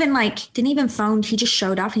 He didn't even phone. He just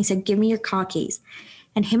showed up and he said, "Give me your car keys."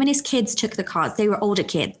 And him and his kids took the cars. They were older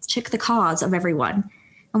kids, took the cars of everyone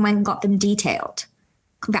and went and got them detailed,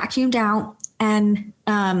 vacuumed out and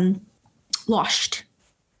washed.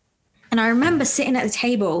 And I remember sitting at the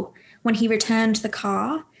table when he returned the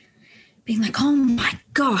car, being like, oh my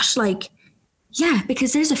gosh,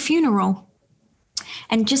 because there's a funeral.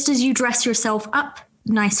 And just as you dress yourself up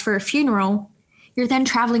nice for a funeral, you're then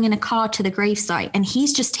traveling in a car to the gravesite. And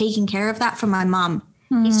he's just taking care of that for my mom.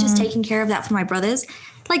 Mm. He's just taking care of that for my brothers.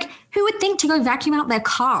 Like, who would think to go vacuum out their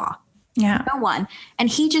car? Yeah. No one. And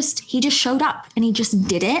he just showed up and he just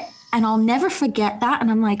did it. And I'll never forget that.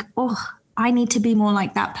 And I'm like, oh, I need to be more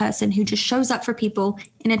like that person who just shows up for people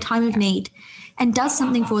in a time of need and does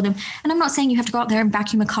something for them. And I'm not saying you have to go out there and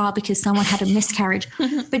vacuum a car because someone had a miscarriage,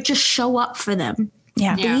 but just show up for them.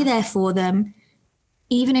 Yeah. Be there for them,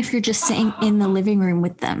 even if you're just sitting in the living room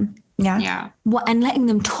with them. Yeah. Yeah. And letting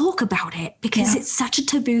them talk about it, because it's such a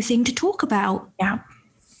taboo thing to talk about. Yeah.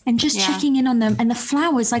 And just checking in on them. And the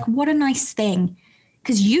flowers, like, what a nice thing.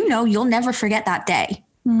 Because you'll never forget that day.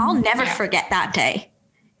 Mm-hmm. I'll never forget that day.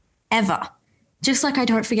 Ever. Just like I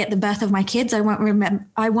don't forget the birth of my kids, I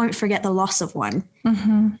won't forget the loss of one.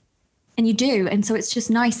 Mm-hmm. And you do. And so it's just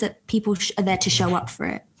nice that people are there to show up for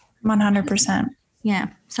it. 100%. Yeah.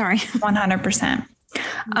 Sorry. 100%.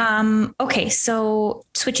 Okay. So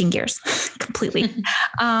switching gears completely.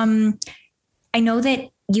 I know that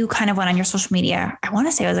you kind of went on your social media, I want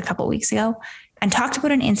to say it was a couple of weeks ago, and talked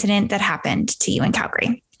about an incident that happened to you in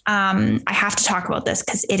Calgary. I have to talk about this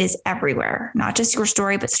because it is everywhere, not just your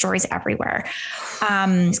story, but stories everywhere.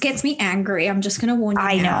 This gets me angry. I'm just going to warn you.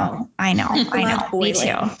 I know. Me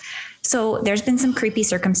too. So there's been some creepy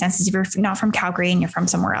circumstances. If you're not from Calgary and you're from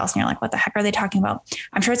somewhere else and you're like, what the heck are they talking about?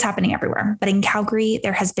 I'm sure it's happening everywhere. But in Calgary,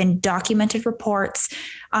 there has been documented reports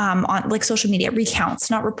on like social media, recounts,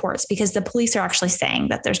 not reports, because the police are actually saying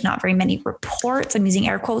that there's not very many reports. I'm using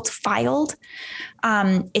air quotes, filed.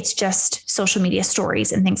 It's just social media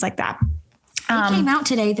stories and things like that. It came out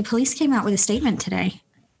today. The police came out with a statement today.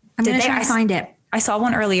 I'm going to try to find it. I saw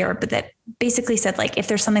one earlier, but that basically said, like, if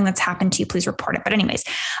there's something that's happened to you, please report it. But anyways,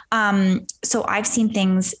 so I've seen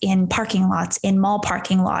things in parking lots, in mall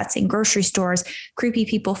parking lots, in grocery stores, creepy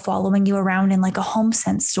people following you around in like a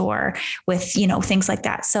HomeSense store with, things like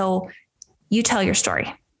that. So you tell your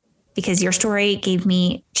story, because your story gave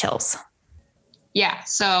me chills. Yeah.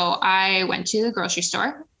 So I went to the grocery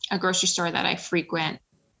store, a grocery store that I frequent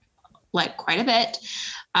like quite a bit.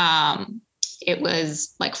 It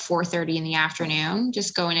was like 4:30 in the afternoon,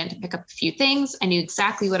 just going in to pick up a few things. I knew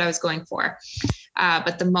exactly what I was going for.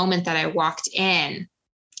 But the moment that I walked in,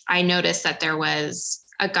 I noticed that there was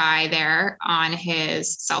a guy there on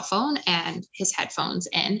his cell phone and his headphones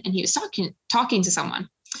in, and he was talking to someone.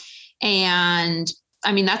 And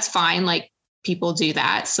I mean, that's fine. Like, people do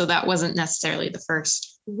that. So that wasn't necessarily the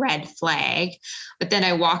first red flag. But then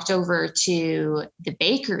I walked over to the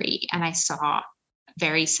bakery and I saw a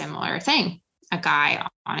very similar thing. A guy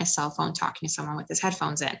on his cell phone talking to someone with his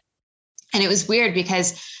headphones in. And it was weird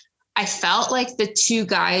because I felt like the two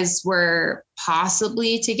guys were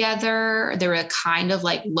possibly together. They were kind of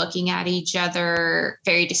like looking at each other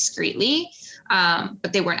very discreetly,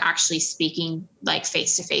 but they weren't actually speaking like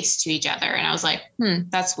face to face to each other. And I was like,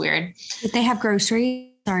 that's weird. Did they have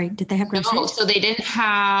groceries? Did they have groceries? No, so they didn't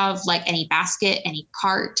have like any basket, any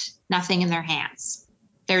cart, nothing in their hands.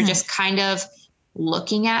 They were just kind of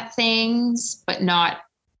looking at things, but not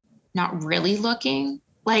really looking.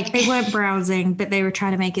 Like they weren't browsing, but they were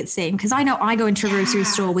trying to make it seem. Because I know I go into a grocery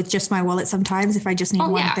store with just my wallet sometimes if I just need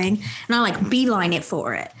one thing, and I like beeline it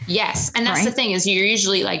for it. Yes, and that's the thing is you're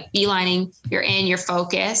usually like beelining. You're in, you're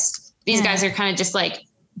focused. These guys are kind of just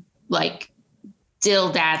like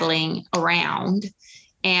dill-daddling around.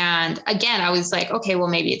 And again, I was like, okay, well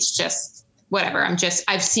maybe it's just whatever.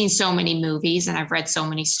 I've seen so many movies and I've read so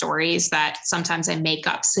many stories that sometimes I make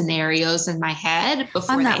up scenarios in my head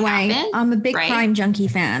before they happen. I'm a big crime junkie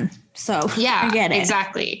fan. So yeah, I get it.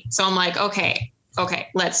 Exactly. So I'm like, okay,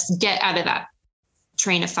 let's get out of that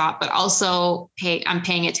train of thought, but also I'm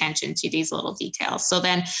paying attention to these little details. So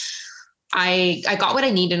then I got what I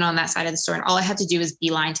needed on that side of the store, and all I had to do was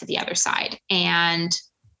beeline to the other side. And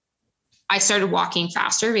I started walking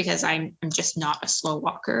faster because I'm just not a slow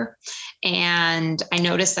walker. And I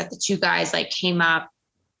noticed that the two guys like came up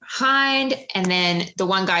behind, and then the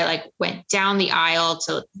one guy like went down the aisle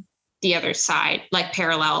to the other side, like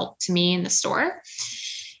parallel to me in the store.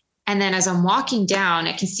 And then as I'm walking down,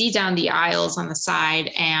 I can see down the aisles on the side,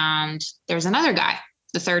 and there's another guy,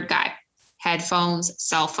 the third guy, headphones,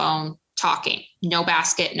 cell phone, talking, no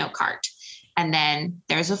basket, no cart. And then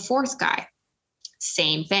there's a fourth guy,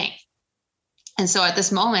 same thing. And so at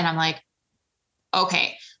this moment, I'm like,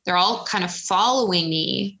 okay, they're all kind of following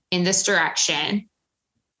me in this direction.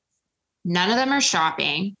 None of them are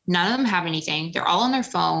shopping. None of them have anything. They're all on their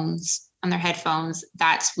phones, on their headphones.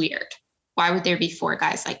 That's weird. Why would there be four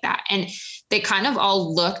guys like that? And they kind of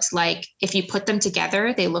all looked like, if you put them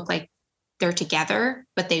together, they look like they're together,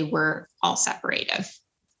 but they were all separated.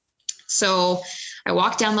 So I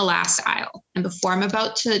walked down the last aisle, and before I'm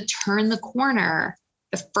about to turn the corner,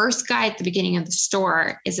 the first guy at the beginning of the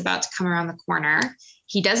store is about to come around the corner.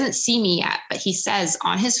 He doesn't see me yet, but he says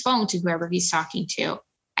on his phone to whoever he's talking to,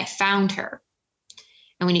 I found her.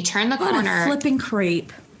 And when he turned the corner, a flipping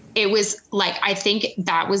creep. It was like, I think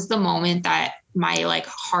that was the moment that my like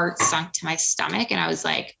heart sunk to my stomach. And I was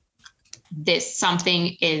like,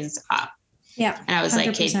 something is up. Yeah. And I was 100%. like,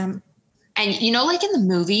 okay. And you know, like in the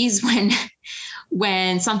movies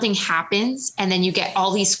when something happens and then you get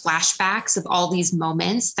all these flashbacks of all these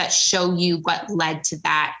moments that show you what led to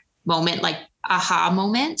that moment, like aha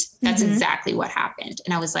moment. That's exactly what happened.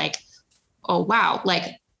 And I was like, oh, wow.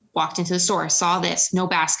 Like walked into the store, saw this, no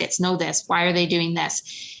baskets, no this. Why are they doing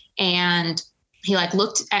this? And he like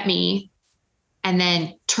looked at me and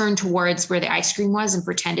then turned towards where the ice cream was and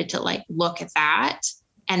pretended to like look at that.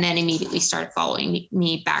 And then immediately started following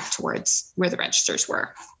me back towards where the registers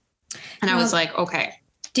were. And I was like, okay.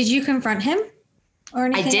 Did you confront him or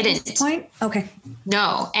anything? I didn't. At this point? Okay.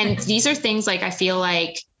 No. And these are things like I feel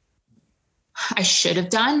like I should have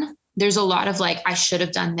done. There's a lot of like, I should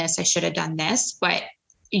have done this. I should have done this. But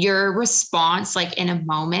your response, like in a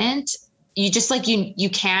moment, you just like, you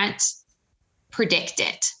can't predict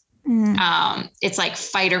it. It's like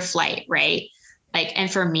fight or flight, right? Like, and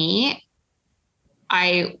for me,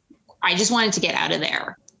 I just wanted to get out of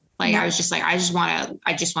there. Like, I was just like, I just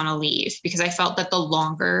want to leave, because I felt that the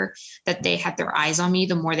longer that they had their eyes on me,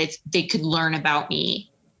 the more they could learn about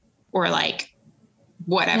me or like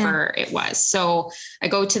whatever it was. So I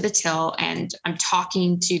go to the till and I'm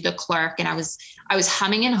talking to the clerk, and I was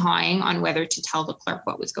humming and hawing on whether to tell the clerk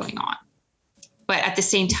what was going on. But at the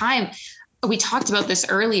same time, we talked about this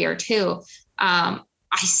earlier too.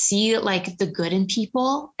 I see like the good in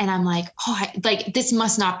people, and I'm like, like this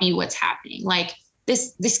must not be what's happening. Like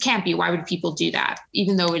this can't be. Why would people do that?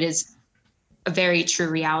 Even though it is a very true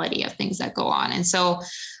reality of things that go on. And so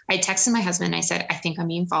I texted my husband and I said, I think I'm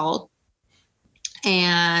being followed.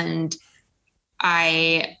 And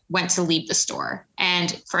I went to leave the store.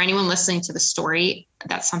 And for anyone listening to the story,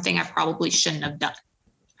 that's something I probably shouldn't have done.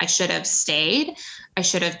 I should have stayed. I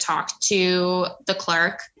should have talked to the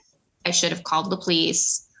clerk. I should have called the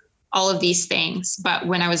police, all of these things. But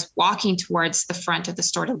when I was walking towards the front of the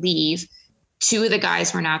store to leave, two of the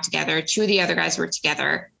guys were now together. Two of the other guys were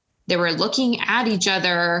together. They were looking at each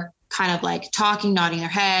other, kind of like talking, nodding their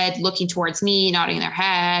head, looking towards me, nodding their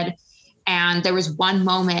head. And there was one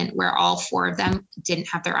moment where all four of them didn't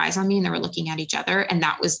have their eyes on me and they were looking at each other. And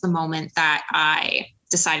that was the moment that I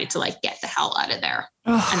decided to like get the hell out of there.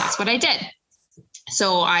 And that's what I did.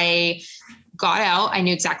 So I got out. I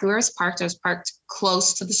knew exactly where I was parked. I was parked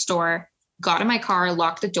close to the store, got in my car,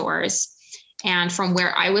 locked the doors. And from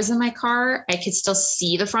where I was in my car, I could still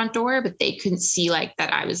see the front door, but they couldn't see like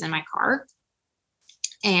that I was in my car.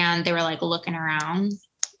 And they were like looking around,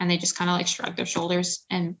 and they just kind of like shrugged their shoulders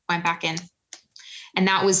and went back in. And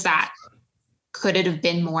that was that. Could it have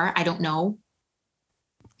been more? I don't know.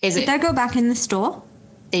 Did they go back in the store?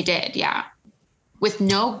 They did, yeah. with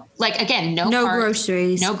no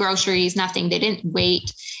groceries, no groceries, nothing. They didn't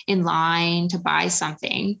wait in line to buy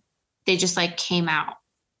something. They just like came out.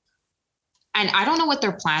 And I don't know what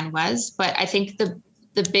their plan was, but I think the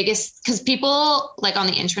biggest, because people like on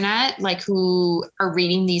the internet, like who are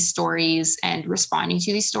reading these stories and responding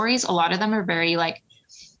to these stories, a lot of them are very like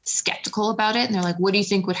skeptical about it. And they're like, what do you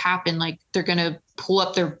think would happen? Like they're going to pull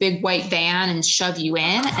up their big white van and shove you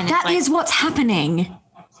in. And that is what's happening.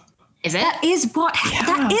 Is it? That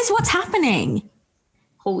is what's happening.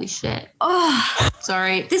 Holy shit. Oh,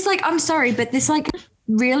 sorry. This like, I'm sorry, but this like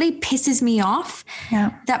really pisses me off.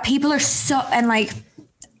 Yeah. That people are so, and like,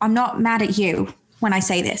 I'm not mad at you when I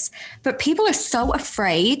say this, but people are so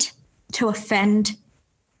afraid to offend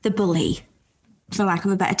the bully, for lack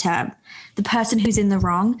of a better term, the person who's in the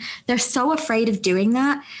wrong. They're so afraid of doing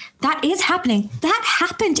that. That is happening. That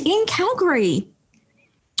happened in Calgary.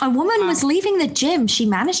 A woman was leaving the gym. She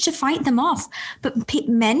managed to fight them off, but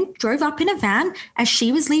men drove up in a van as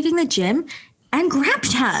she was leaving the gym and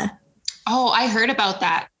grabbed her. Oh, I heard about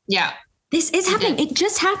that. Yeah. This is happening. It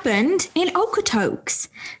just happened in Okotoks.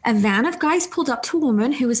 A van of guys pulled up to a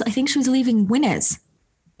woman who was, I think she was leaving Winners,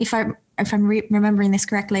 if I'm remembering this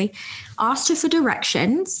correctly, asked her for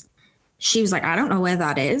directions. She was like, I don't know where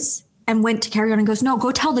that is, and went to carry on and goes, no,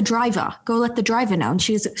 go tell the driver. Go let the driver know. And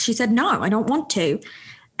she said, no, I don't want to.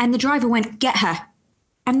 And the driver went, get her.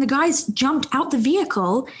 And the guys jumped out the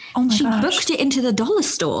vehicle. Oh my she gosh. booked it into the dollar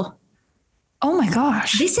store. Oh my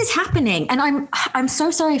gosh. This is happening. And I'm so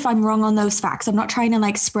sorry if I'm wrong on those facts. I'm not trying to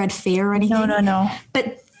like spread fear or anything. No.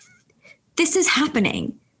 But this is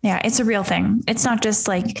happening. Yeah, it's a real thing. It's not just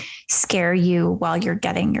like scare you while you're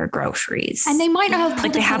getting your groceries. And they might not have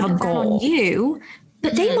like they have a goal on you,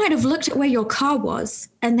 but they might have looked at where your car was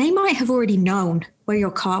and they might have already known where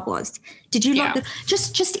your car was. Did you look?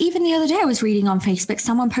 Just even the other day I was reading on Facebook,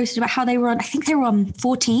 someone posted about how they were on, I think they were on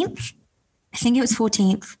 14th. I think it was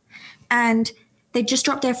 14th. And they just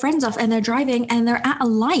dropped their friends off and they're driving and they're at a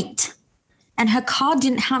light and her car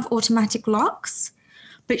didn't have automatic locks,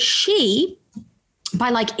 but she, by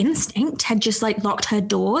like instinct, had just like locked her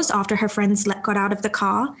doors after her friends got out of the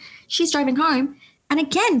car. She's driving home. And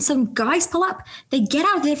again, some guys pull up, they get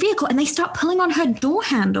out of their vehicle and they start pulling on her door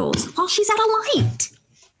handles while she's at a light.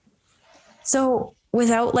 So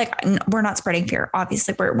without like, we're not spreading fear.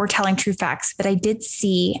 Obviously we're telling true facts, but I did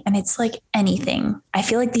see, and it's like anything. I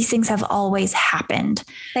feel like these things have always happened.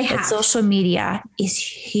 They have. But social media is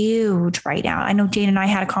huge right now. I know Jane and I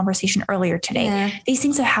had a conversation earlier today. Yeah. These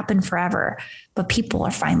things have happened forever, but people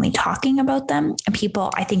are finally talking about them. And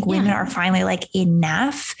people, I think women are finally like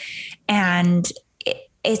enough. And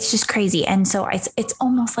it's just crazy. And so it's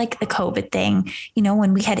almost like the COVID thing, you know,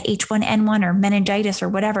 when we had H1N1 or meningitis or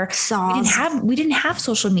whatever, we didn't have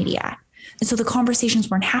social media. And so the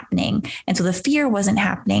conversations weren't happening. And so the fear wasn't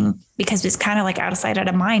happening because it's kind of like out of sight, out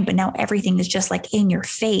of mind, but now everything is just like in your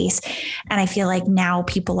face. And I feel like now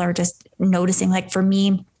people are just noticing, like for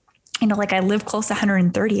me, you know, like I live close to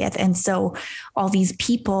 130th. And so all these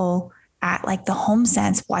people at like the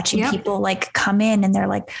HomeSense watching people like come in and they're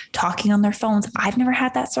like talking on their phones. I've never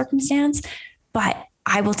had that circumstance, but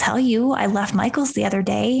I will tell you, I left Michael's the other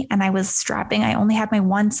day and I was strapping. I only had my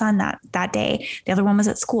one son that day. The other one was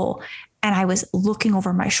at school and I was looking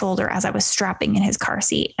over my shoulder as I was strapping in his car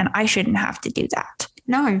seat, and I shouldn't have to do that.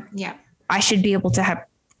 No. Yeah. I should be able to have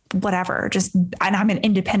whatever, just, and I'm an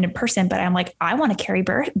independent person, but I'm like, I want to carry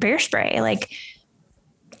bear spray. Like,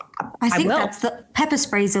 I think that's the pepper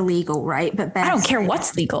spray is illegal, right? But I don't care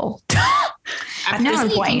what's legal. At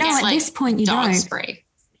this point, you don't. Spray.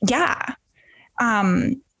 Yeah.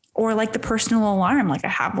 Or like the personal alarm. Like I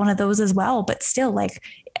have one of those as well, but still, like,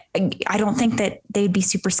 I don't think that they'd be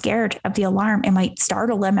super scared of the alarm. It might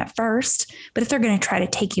startle them at first, but if they're going to try to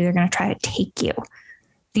take you, they're going to try to take you.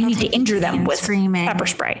 You need to injure them with pepper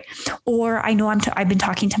spray. Or I know I've been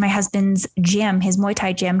talking to my husband's gym, his Muay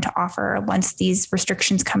Thai gym, to offer, once these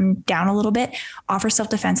restrictions come down a little bit, offer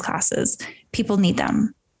self-defense classes. People need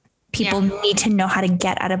them. People need to know how to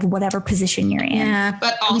get out of whatever position you're in. Yeah.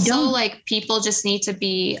 But also like people just need to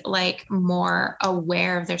be like more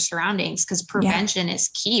aware of their surroundings, because prevention is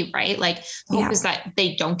key, right? Like the hope is that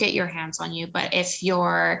they don't get your hands on you. But if you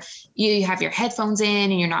have your headphones in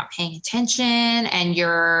and you're not paying attention and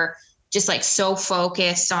you're just like so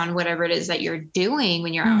focused on whatever it is that you're doing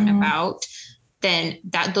when you're out and about, then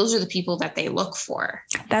those are the people that they look for.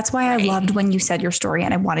 That's why I loved when you said your story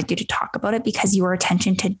and I wanted you to talk about it, because your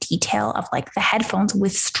attention to detail of like the headphones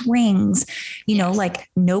with strings, you know, like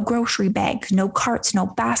no grocery bags, no carts, no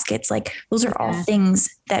baskets. Like those are all things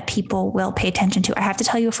that people will pay attention to. I have to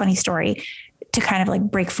tell you a funny story. to kind of like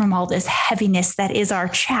break from all this heaviness that is our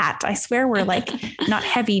chat. I swear we're like not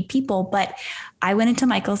heavy people, but I went into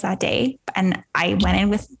Michael's that day and I went in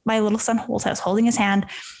with my little son Holt. I was holding his hand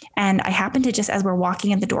and I happened to just, as we're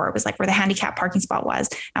walking in the door, it was like where the handicap parking spot was.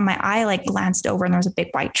 And my eye like glanced over and there was a big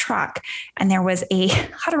white truck and there was a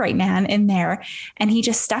Hutterite man in there. And he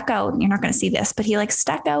just stuck out, you're not going to see this, but he like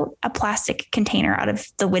stuck out a plastic container out of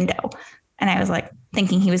the window. And I was like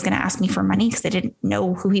thinking he was going to ask me for money because I didn't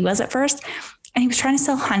know who he was at first. And he was trying to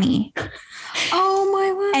sell honey. Oh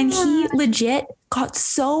my word. And he legit got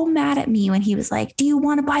so mad at me when he was like, do you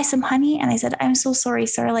want to buy some honey? And I said, I'm so sorry,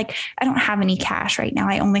 sir. Like, I don't have any cash right now.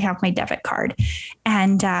 I only have my debit card.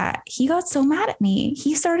 And he got so mad at me.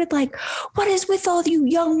 He started like, what is with all you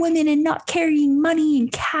young women and not carrying money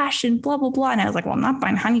and cash and blah, blah, blah. And I was like, well, I'm not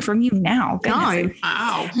buying honey from you now. No.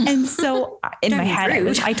 Wow. And so in my head,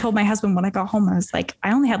 I told my husband when I got home, I was like,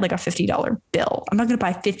 I only had like a $50 bill. I'm not going to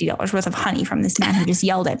buy $50 worth of honey from this man who just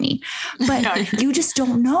yelled at me. But you just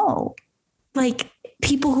don't know. Like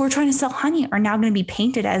people who are trying to sell honey are now going to be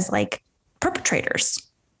painted as like perpetrators.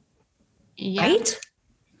 Yeah. Right?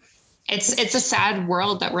 It's a sad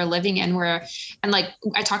world that we're living in and like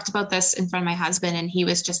I talked about this in front of my husband and he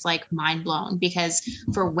was just like mind blown because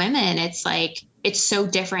for women, it's like, it's so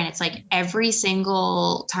different. It's like every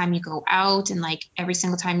single time you go out and like every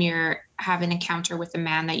single time you're have an encounter with a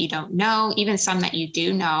man that you don't know, even some that you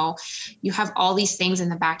do know, you have all these things in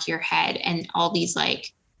the back of your head and all these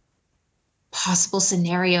like possible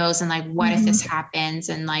scenarios and like what if this happens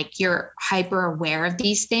and like you're hyper aware of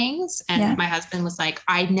these things. And my husband was like,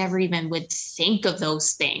 I never even would think of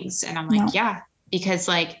those things. And I'm like, yeah, because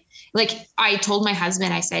like I told my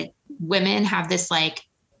husband, I said, women have this like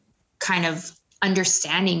kind of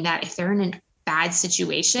understanding that if they're in a bad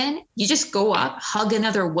situation, you just go up, hug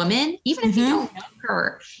another woman, even if you don't know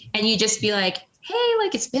her, and you just be like, hey,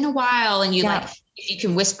 like it's been a while. And you like, if you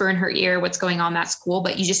can whisper in her ear what's going on, that's cool.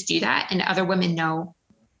 But you just do that. And other women know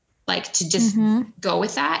like to just go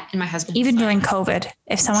with that. And my husband, even during COVID,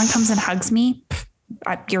 if someone comes and hugs me,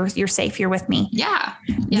 you're safe. You're with me. Yeah.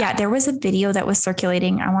 There was a video that was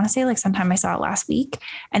circulating. I want to say like sometime I saw it last week.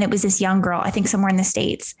 And it was this young girl, I think somewhere in the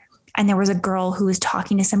States. And there was a girl who was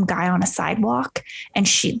talking to some guy on a sidewalk. And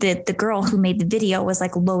the girl who made the video was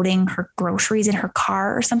like loading her groceries in her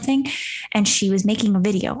car or something. And she was making a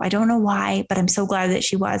video. I don't know why, but I'm so glad that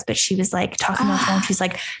she was. But she was like talking on the phone. She's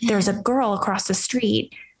like, there's a girl across the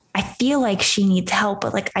street. I feel like she needs help,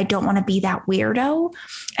 but like, I don't want to be that weirdo.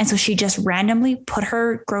 And so she just randomly put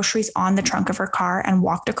her groceries on the trunk of her car and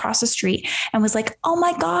walked across the street and was like, oh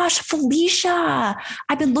my gosh, Felicia,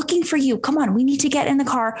 I've been looking for you. Come on, we need to get in the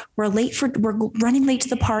car. We're running late to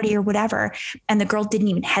the party or whatever. And the girl didn't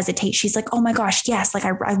even hesitate. She's like, oh my gosh, yes. Like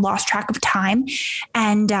I lost track of time.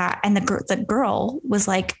 And the girl was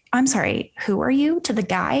like, I'm sorry, who are you, to the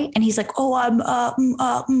guy? And he's like, oh,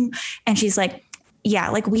 and she's like,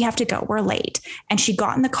 yeah, like we have to go. We're late. And she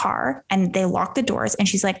got in the car and they locked the doors and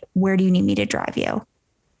she's like, where do you need me to drive you?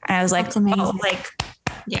 And I was like, oh, like,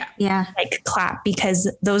 yeah, like clap, because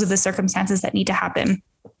those are the circumstances that need to happen.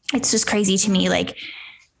 It's just crazy to me. Like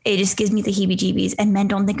it just gives me the heebie-jeebies, and men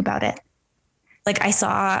don't think about it. Like I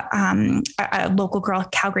saw a local girl,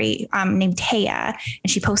 Calgary, named Taya, and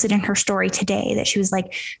she posted in her story today that she was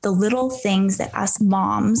like, the little things that us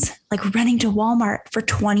moms, like running to Walmart for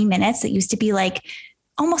 20 minutes, that used to be like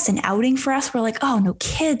almost an outing for us. We're like, oh, no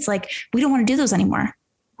kids. Like we don't want to do those anymore.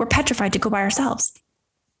 We're petrified to go by ourselves.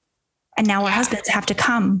 And now our husbands have to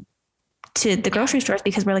come to the grocery stores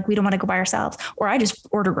because we're like, we don't want to go by ourselves. Or I just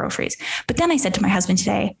order groceries. But then I said to my husband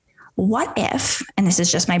today, what if, and this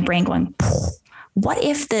is just my brain going, what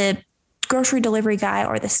if the grocery delivery guy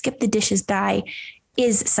or the skip the dishes guy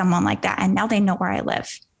is someone like that? And now they know where I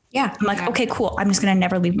live. Yeah. I'm like, okay, cool. I'm just going to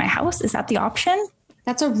never leave my house. Is that the option?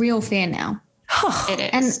 That's a real fear now.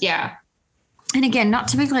 It is. And again, not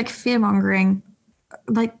to be like fear mongering,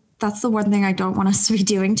 like that's the one thing I don't want us to be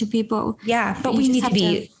doing to people. Yeah. But we need to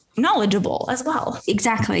be knowledgeable as well.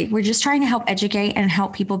 Exactly. We're just trying to help educate and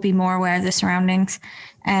help people be more aware of their surroundings.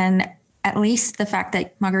 And at least the fact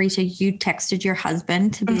that, Margarita, you texted your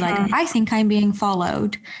husband to be like, I think I'm being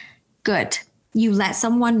followed. Good. You let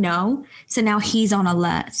someone know. So now he's on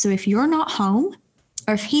alert. So if you're not home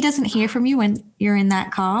or if he doesn't hear from you when you're in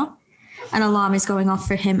that car, an alarm is going off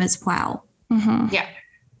for him as well. Yeah.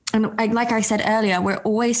 And like I said earlier, we're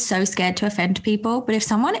always so scared to offend people. But if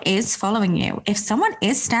someone is following you, if someone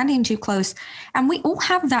is standing too close, and we all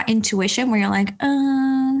have that intuition where you're like,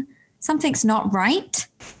 something's not right.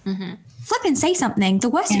 Flip and say something. The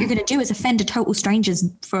worst that you're going to do is offend a total strangers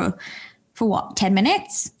for what, 10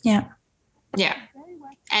 minutes? Yeah. Yeah.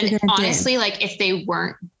 And honestly, like if they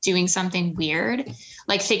weren't doing something weird,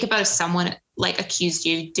 like think about if someone like accused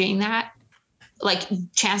you of doing that, like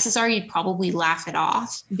chances are you'd probably laugh it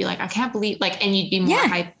off and be like, I can't believe, like, and you'd be more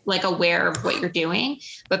like aware of what you're doing.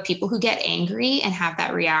 But people who get angry and have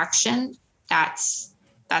that reaction, that's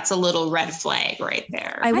a little red flag right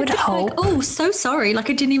there. I would hope. Like, oh, so sorry. Like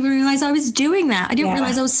I didn't even realize I was doing that. I didn't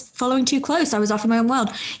realize I was following too close. I was off in my own world.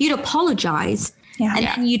 You'd apologize. Yeah. And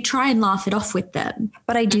then you try and laugh it off with them.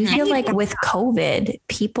 But I do feel like with COVID,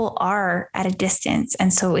 people are at a distance.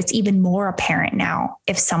 And so it's even more apparent now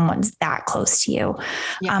if someone's that close to you.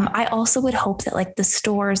 Yeah. I also would hope that like the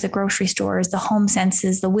stores, the grocery stores, the home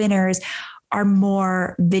senses, the Winners are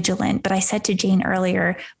more vigilant. But I said to Jane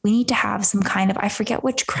earlier, we need to have some kind of, I forget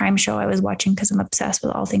which crime show I was watching because I'm obsessed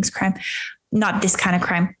with all things crime. Not this kind of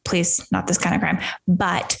crime, please, not this kind of crime,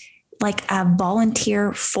 but like a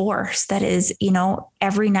volunteer force that is, you know,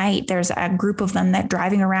 every night there's a group of them that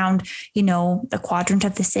driving around, you know, the quadrant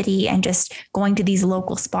of the city and just going to these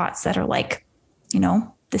local spots that are like, you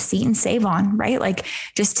know, the Seat and Save on, right? Like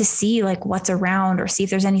just to see like what's around or see if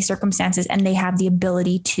there's any circumstances, and they have the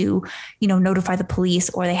ability to, you know, notify the police,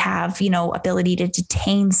 or they have, you know, ability to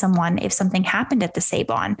detain someone if something happened at the Save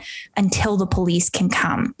on until the police can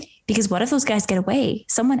come. Because what if those guys get away?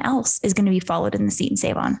 Someone else is going to be followed in the Seat and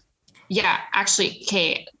Save on. Yeah, actually,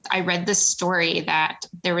 Kay, I read this story that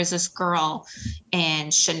there was this girl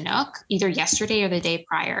in Chinook either yesterday or the day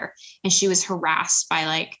prior, and she was harassed by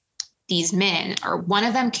like these men, or one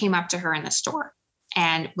of them came up to her in the store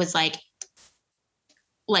and was like,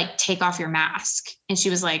 take off your mask. And she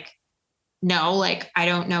was like, no, like, I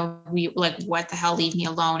don't know. Like, what the hell, leave me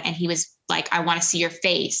alone. And he was like, I want to see your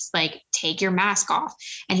face, like, take your mask off.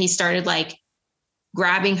 And he started like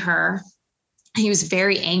grabbing her. He was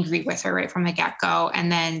very angry with her right from the get-go.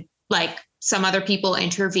 And then like some other people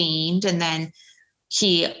intervened, and then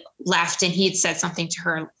he left, and he had said something to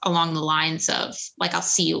her along the lines of like, I'll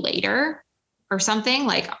see you later or something,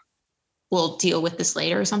 like we'll deal with this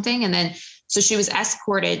later or something. And then, so she was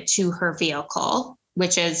escorted to her vehicle,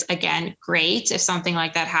 which is again, great if something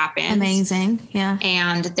like that happens. Amazing. Yeah.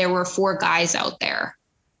 And there were 4 guys out there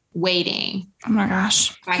waiting. Oh my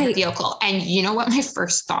gosh. By her vehicle. And you know what my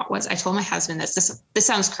first thought was? I told my husband this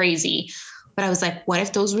sounds crazy, but I was like, what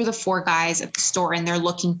if those were the 4 guys at the store and they're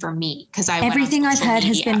looking for me? Because everything I've heard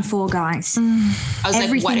has been 4 guys. I was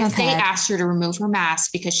like, what if they asked her to remove her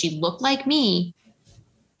mask because she looked like me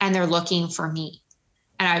and they're looking for me?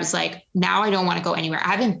 And I was like, now I don't want to go anywhere. I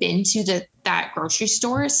haven't been to that grocery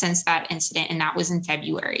store since that incident, and that was in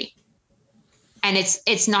February. And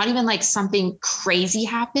it's not even like something crazy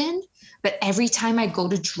happened, but every time I go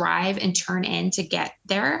to drive and turn in to get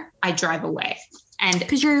there, I drive away. And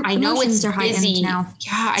because your emotions are busy now.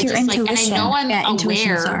 Yeah, I just like, and I know I'm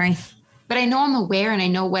aware. Sorry, but I know I'm aware, and I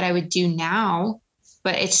know what I would do now.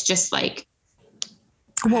 But it's just like,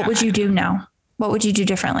 what would you do now? What would you do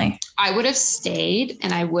differently? I would have stayed,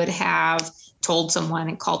 and I would have told someone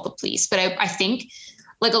and called the police. But I think,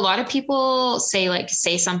 like, a lot of people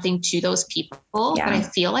say something to those people, but I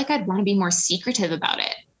feel like I'd want to be more secretive about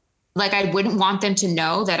it. Like, I wouldn't want them to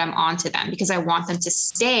know that I'm onto them, because I want them to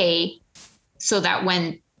stay so that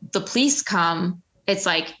when the police come, it's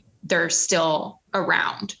like they're still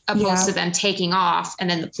around, opposed to them taking off and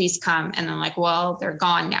then the police come and then like, well, they're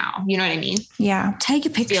gone now. You know what I mean? Yeah. Take a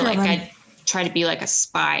picture. I feel like I'd try to be like a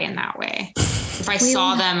spy in that way. If I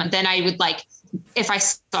saw them, then I would like, if I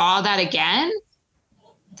saw that again,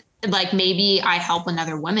 like maybe I help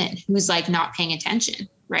another woman who's like not paying attention.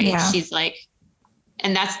 Right. Yeah. She's like,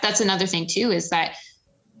 and that's another thing too, is that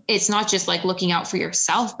it's not just like looking out for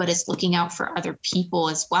yourself, but it's looking out for other people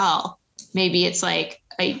as well. Maybe it's like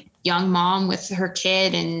a young mom with her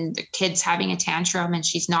kid and the kid's having a tantrum and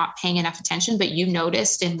she's not paying enough attention, but you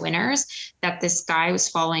noticed in Winners that this guy was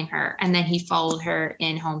following her, and then he followed her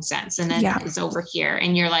in HomeSense, and then is over here,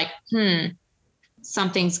 and you're like,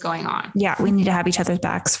 something's going on. Yeah. We need to have each other's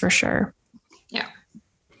backs for sure. Yeah.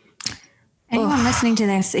 Anyone listening to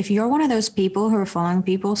this, if you're one of those people who are following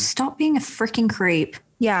people, stop being a freaking creep.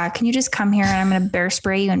 Yeah. Can you just come here and I'm going to bear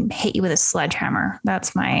spray you and hit you with a sledgehammer?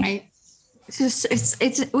 That's my...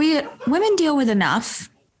 Women deal with enough.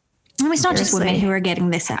 And it's not just women who are getting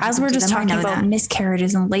this. As we're just talking about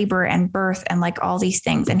miscarriages and labor and birth and like all these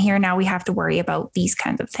things. And here now we have to worry about these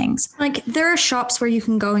kinds of things. Like there are shops where you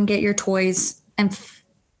can go and get your toys and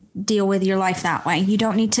deal with your life that way. You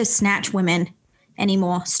don't need to snatch women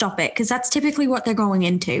anymore. Stop it. Because that's typically what they're going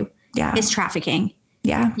into. Yeah. Is trafficking.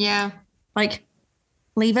 Yeah. Yeah. Like,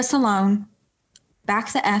 leave us alone.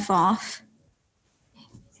 Back the F off.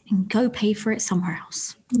 And go pay for it somewhere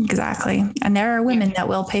else. Exactly. And there are women that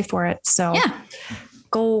will pay for it. So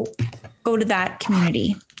go to that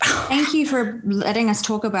community. Thank you for letting us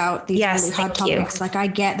talk about these really hard topics. Like, I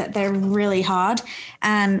get that they're really hard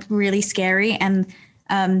and really scary. And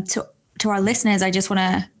to our listeners, I just want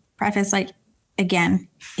to preface, like, again,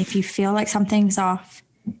 if you feel like something's off,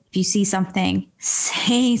 if you see something,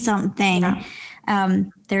 say something. Yeah.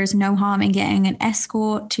 There's no harm in getting an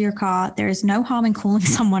escort to your car. There is no harm in calling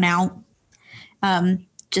someone out.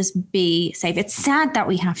 Just be safe. It's sad that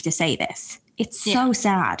we have to say this. It's so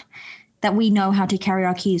sad that we know how to carry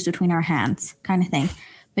our keys between our hands, kind of thing.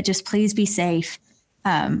 But just please be safe.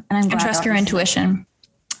 And I'm glad. Trust your intuition.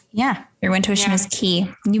 Yeah. Your intuition is key.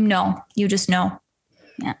 You just know.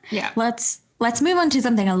 Yeah. Let's move on to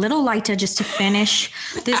something a little lighter just to finish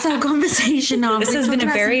this whole conversation off. This has been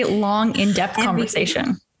a very long, in-depth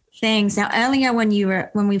conversation. Things. Now, earlier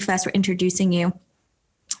when we first were introducing you,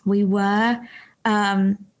 we were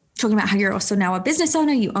talking about how you're also now a business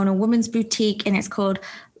owner. You own a women's boutique, and it's called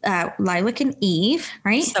Lilac and Eve,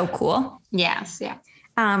 right? So cool. Yes. Yeah.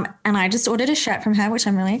 And I just ordered a shirt from her, which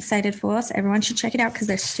I'm really excited for. So everyone should check it out because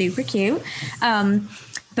they're super cute.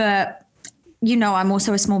 But I'm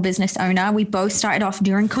also a small business owner. We both started off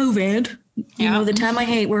during COVID. You know, the time I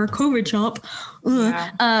hate, we're a COVID shop.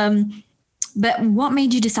 Yeah. But what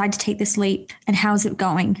made you decide to take this leap, and how's it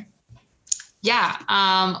going? Yeah.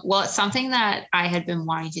 Well, it's something that I had been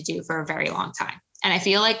wanting to do for a very long time. And I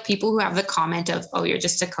feel like people who have the comment of, oh, you're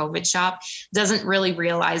just a COVID shop, doesn't really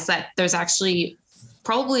realize that there's actually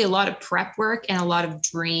probably a lot of prep work and a lot of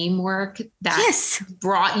dream work that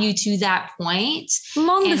brought you to that point.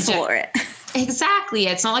 Long before it. Exactly.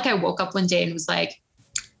 It's not like I woke up one day and was like,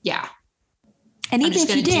 yeah. And even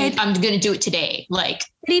if you did, I'm going to do it today. Like,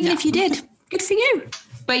 but even if you did, good for you.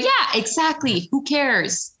 But yeah, exactly. Who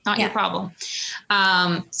cares? Not your problem.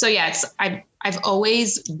 So yeah, I've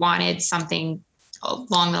always wanted something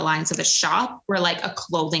along the lines of a shop or like a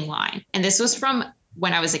clothing line. And this was from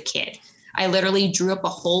when I was a kid. I literally drew up a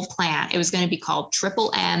whole plan. It was going to be called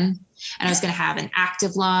Triple M, and I was going to have an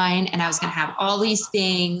active line, and I was going to have all these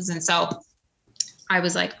things. And so I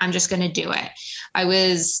was like, I'm just going to do it. I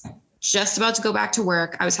was just about to go back to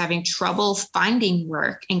work. I was having trouble finding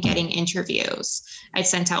work and getting interviews. I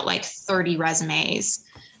sent out like 30 resumes.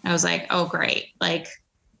 I was like, oh, great. Like,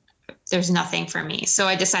 there's nothing for me. So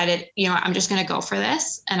I decided, I'm just going to go for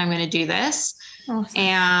this, and I'm going to do this. Awesome.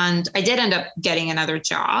 And I did end up getting another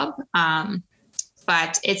job.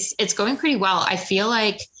 But it's going pretty well. I feel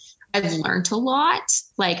like I've learned a lot.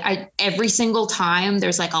 Like every single time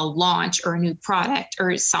there's like a launch or a new product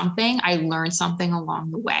or something, I learned something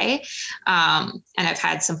along the way. And I've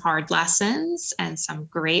had some hard lessons and some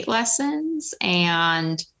great lessons.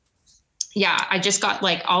 And yeah, I just got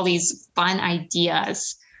like all these fun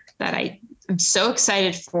ideas that I'm so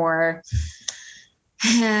excited for.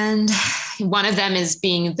 And one of them is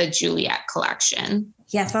being the Juliet collection.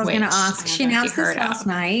 Yes, I was going to ask. She announced this last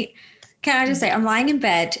night. Can I just say, I'm lying in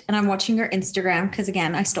bed and I'm watching your Instagram because,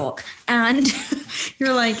 again, I stalk. And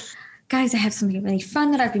you're like, guys, I have something really fun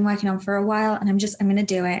that I've been working on for a while, and I'm going to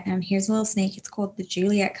do it. And here's a little sneak. It's called the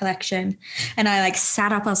Juliet collection. And I like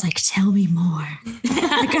sat up. I was like, tell me more.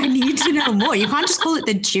 Like, I need to know more. You can't just call it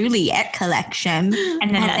the Juliet collection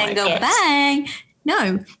and then go bang.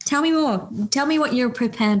 No, tell me more. Tell me what you're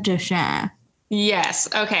prepared to share. Yes.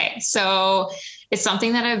 Okay. So it's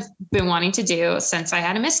something that I've been wanting to do since I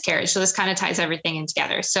had a miscarriage. So this kind of ties everything in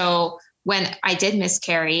together. So when I did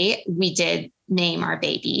miscarry, we did name our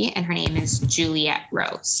baby, and her name is Juliet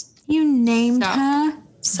Rose. You named her?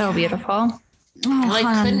 So beautiful.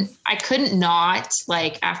 Oh, I couldn't not,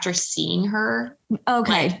 like, after seeing her.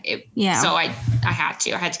 Okay. So I had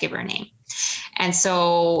to give her a name. And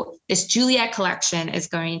so this Juliet collection is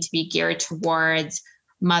going to be geared towards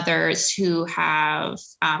mothers who have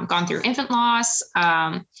gone through infant loss,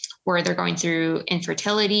 or they're going through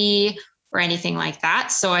infertility or anything like that.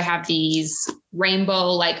 So I have these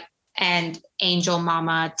rainbow and angel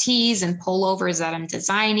mama tees and pullovers that I'm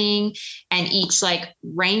designing, and each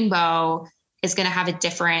rainbow is going to have a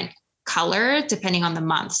different color depending on the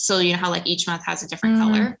month. So you know how each month has a different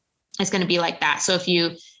color. It's going to be like that. So if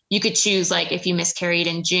you could choose, if you miscarried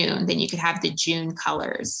in June, then you could have the June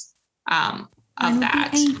colors of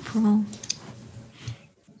that. April.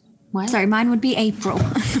 What? Sorry, mine would be April.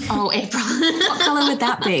 Oh, April. What color would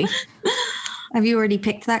that be? Have you already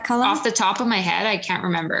picked that color? Off the top of my head, I can't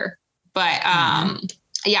remember. But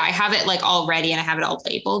yeah, I have it all ready and I have it all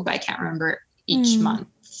labeled, but I can't remember each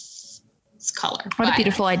month's color. What a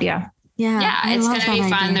beautiful idea. Yeah, it's going to be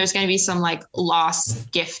fun. Idea. There's going to be some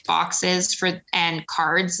lost gift boxes and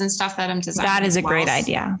cards and stuff that I'm designing. That is a great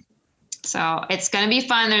idea. So it's going to be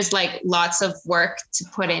fun. There's lots of work to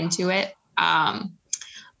put into it.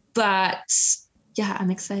 But yeah,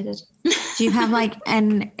 I'm excited. Do you have like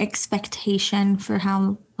an expectation for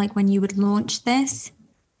how, like when you would launch this?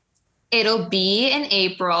 It'll be in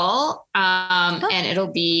April. And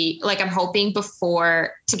it'll be like, I'm hoping to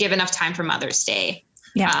give enough time for Mother's Day.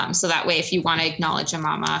 Yeah. So that way, if you want to acknowledge a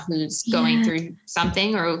mama who's going through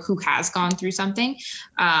something or who has gone through something,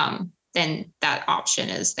 then that option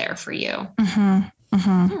is there for you. Mm-hmm.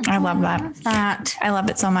 Mm-hmm. I love that. I love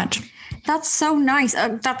it so much. That's so nice.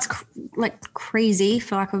 That's like crazy,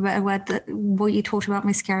 for lack of a better word, that what you talked about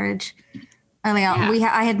miscarriage earlier.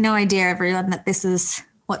 I had no idea, everyone, that this is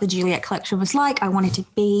what the Juliet collection was like. I wanted to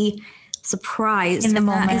be surprised in the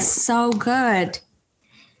moment. That is so good.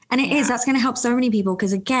 And it is. That's going to help so many people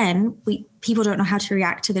because, again, people don't know how to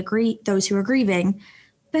react to those who are grieving.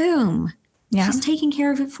 Boom. Yeah. She's taking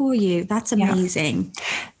care of it for you. That's amazing.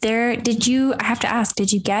 I have to ask,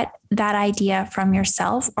 did you get that idea from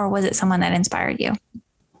yourself or was it someone that inspired you?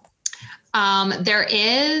 There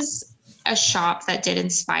is a shop that did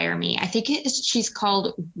inspire me. I think she's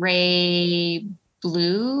called Ray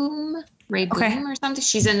Bloom or something.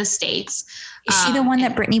 She's in the States. Is she the one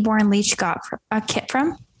that Brittany Bourne Leach got a kit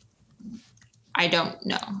from? I don't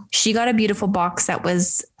know. She got a beautiful box that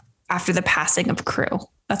was after the passing of Crew.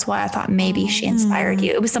 That's why I thought maybe she inspired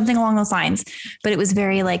you. It was something along those lines, but it was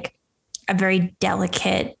very like a very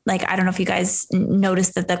delicate, like, I don't know if you guys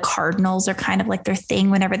noticed that the cardinals are kind of like their thing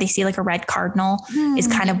whenever they see like a red cardinal is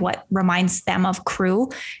kind of what reminds them of Crew.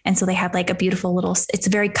 And so they had like a beautiful it's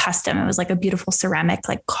very custom. It was like a beautiful ceramic,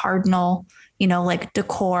 like cardinal, like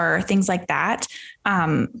decor, things like that.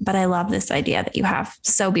 But I love this idea that you have.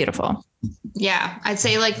 So beautiful. Yeah, I'd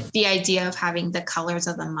say like the idea of having the colors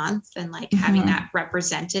of the month and like having that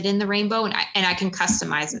represented in the rainbow, and I can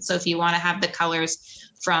customize it. So if you want to have the colors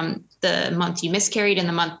from the month you miscarried and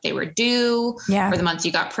the month they were due, or the month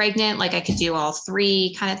you got pregnant, like I could do all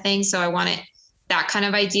three kind of things. So I wanted that kind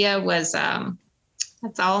of idea was,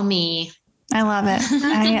 that's all me. I love it.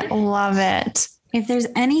 I love it. If there's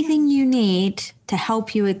anything you need to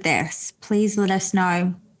help you with this, please let us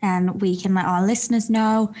know and we can let our listeners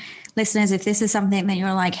know. Listeners, if this is something that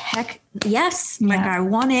you're like, heck yes, like I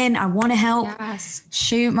want to help,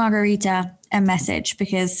 shoot Margarita a message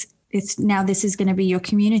because this is going to be your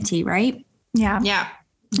community, right? Yeah. Yeah.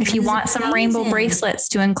 If you want some rainbow bracelets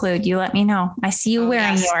to include, you let me know. I see you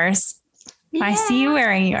wearing yours. Yeah. I see you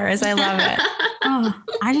wearing yours. I love it.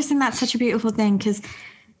 I just think that's such a beautiful thing because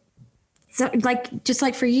just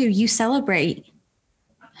like for you celebrate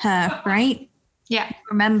her, right? Yeah.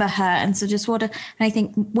 Remember her. And so and I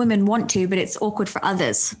think women want to, but it's awkward for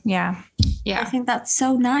others. Yeah. Yeah. I think that's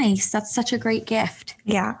so nice. That's such a great gift.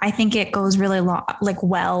 Yeah. I think it goes really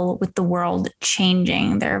well with the world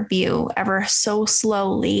changing their view ever so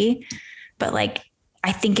slowly. But like,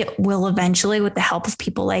 I think it will eventually, with the help of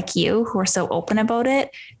people like you who are so open about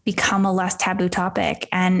it, become a less taboo topic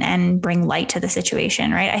and bring light to the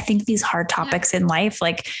situation, right? I think these hard topics in life,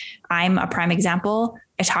 like I'm a prime example.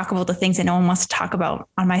 I talk about the things that no one wants to talk about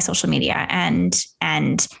on my social media and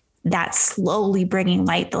that's slowly bringing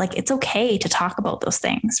light that like, it's okay to talk about those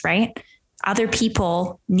things, right? Other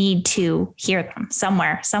people need to hear them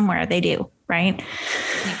somewhere they do. Right.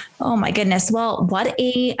 Yeah. Oh my goodness. Well, what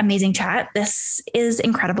a amazing chat. This is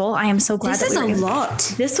incredible. I am so glad.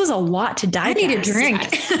 This was a lot to digest. I need a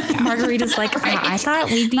drink. Margarita's like, I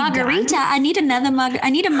thought we'd be Margarita. done. I need I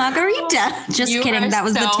need a margarita. Just kidding. That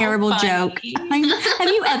was the terrible joke. Have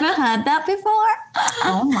you ever heard that before?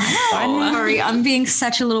 Oh my God. Sorry, I'm being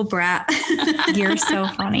such a little brat. You're so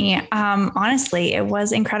funny. Honestly, it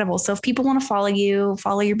was incredible. So if people want to follow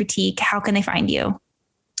your boutique, how can they find you?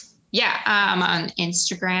 Yeah, I'm on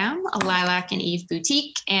Instagram, Lilac and Eve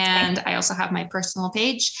Boutique. And I also have my personal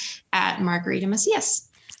page at Margarita Macias.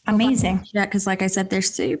 Amazing. Yeah, because like I said, they're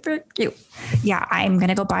super cute. Yeah, I'm going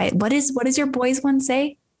to go buy it. What does your boys one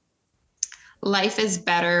say? Life is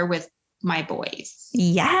better with my boys.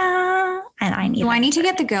 Yeah. And I need to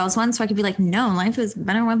get the girls one so I could be like, no, life is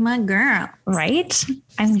better with my girl. Right?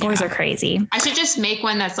 I mean, boys are crazy. I should just make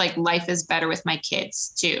one that's like, life is better with my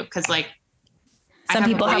kids too. Because like, some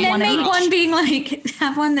people have one. Make one being like,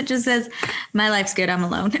 have one that just says, my life's good, I'm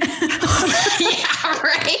alone. Yeah,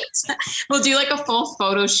 right. We'll do like a full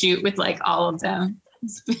photo shoot with like all of them.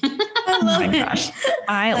 I love it. Gosh.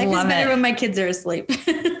 I Life love is better it. when my kids are asleep.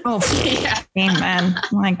 Oh, yeah. Amen.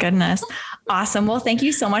 My goodness. Awesome. Well, thank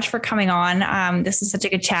you so much for coming on. This is such a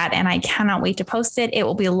good chat and I cannot wait to post it. It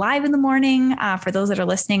will be live in the morning. For those that are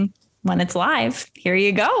listening, when it's live, here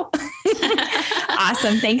you go.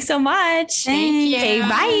 Awesome. Thanks so much. Thank you. Okay,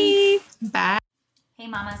 bye. Bye. Hey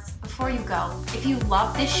mamas, before you go, if you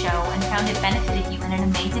love this show and found it benefited you in an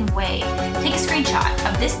amazing way, take a screenshot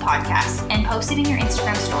of this podcast and post it in your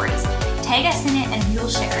Instagram stories. Tag us in it and we will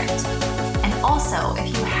share it. And also,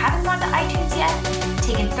 if you haven't gone to iTunes yet,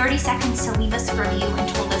 taken 30 seconds to leave us a review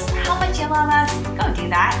and told us how much you love us, go do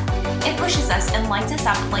that. It pushes us and lights us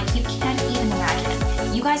up like you can't even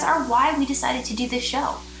imagine. You guys are why we decided to do this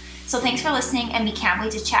show. So thanks for listening, and we can't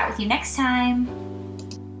wait to chat with you next time.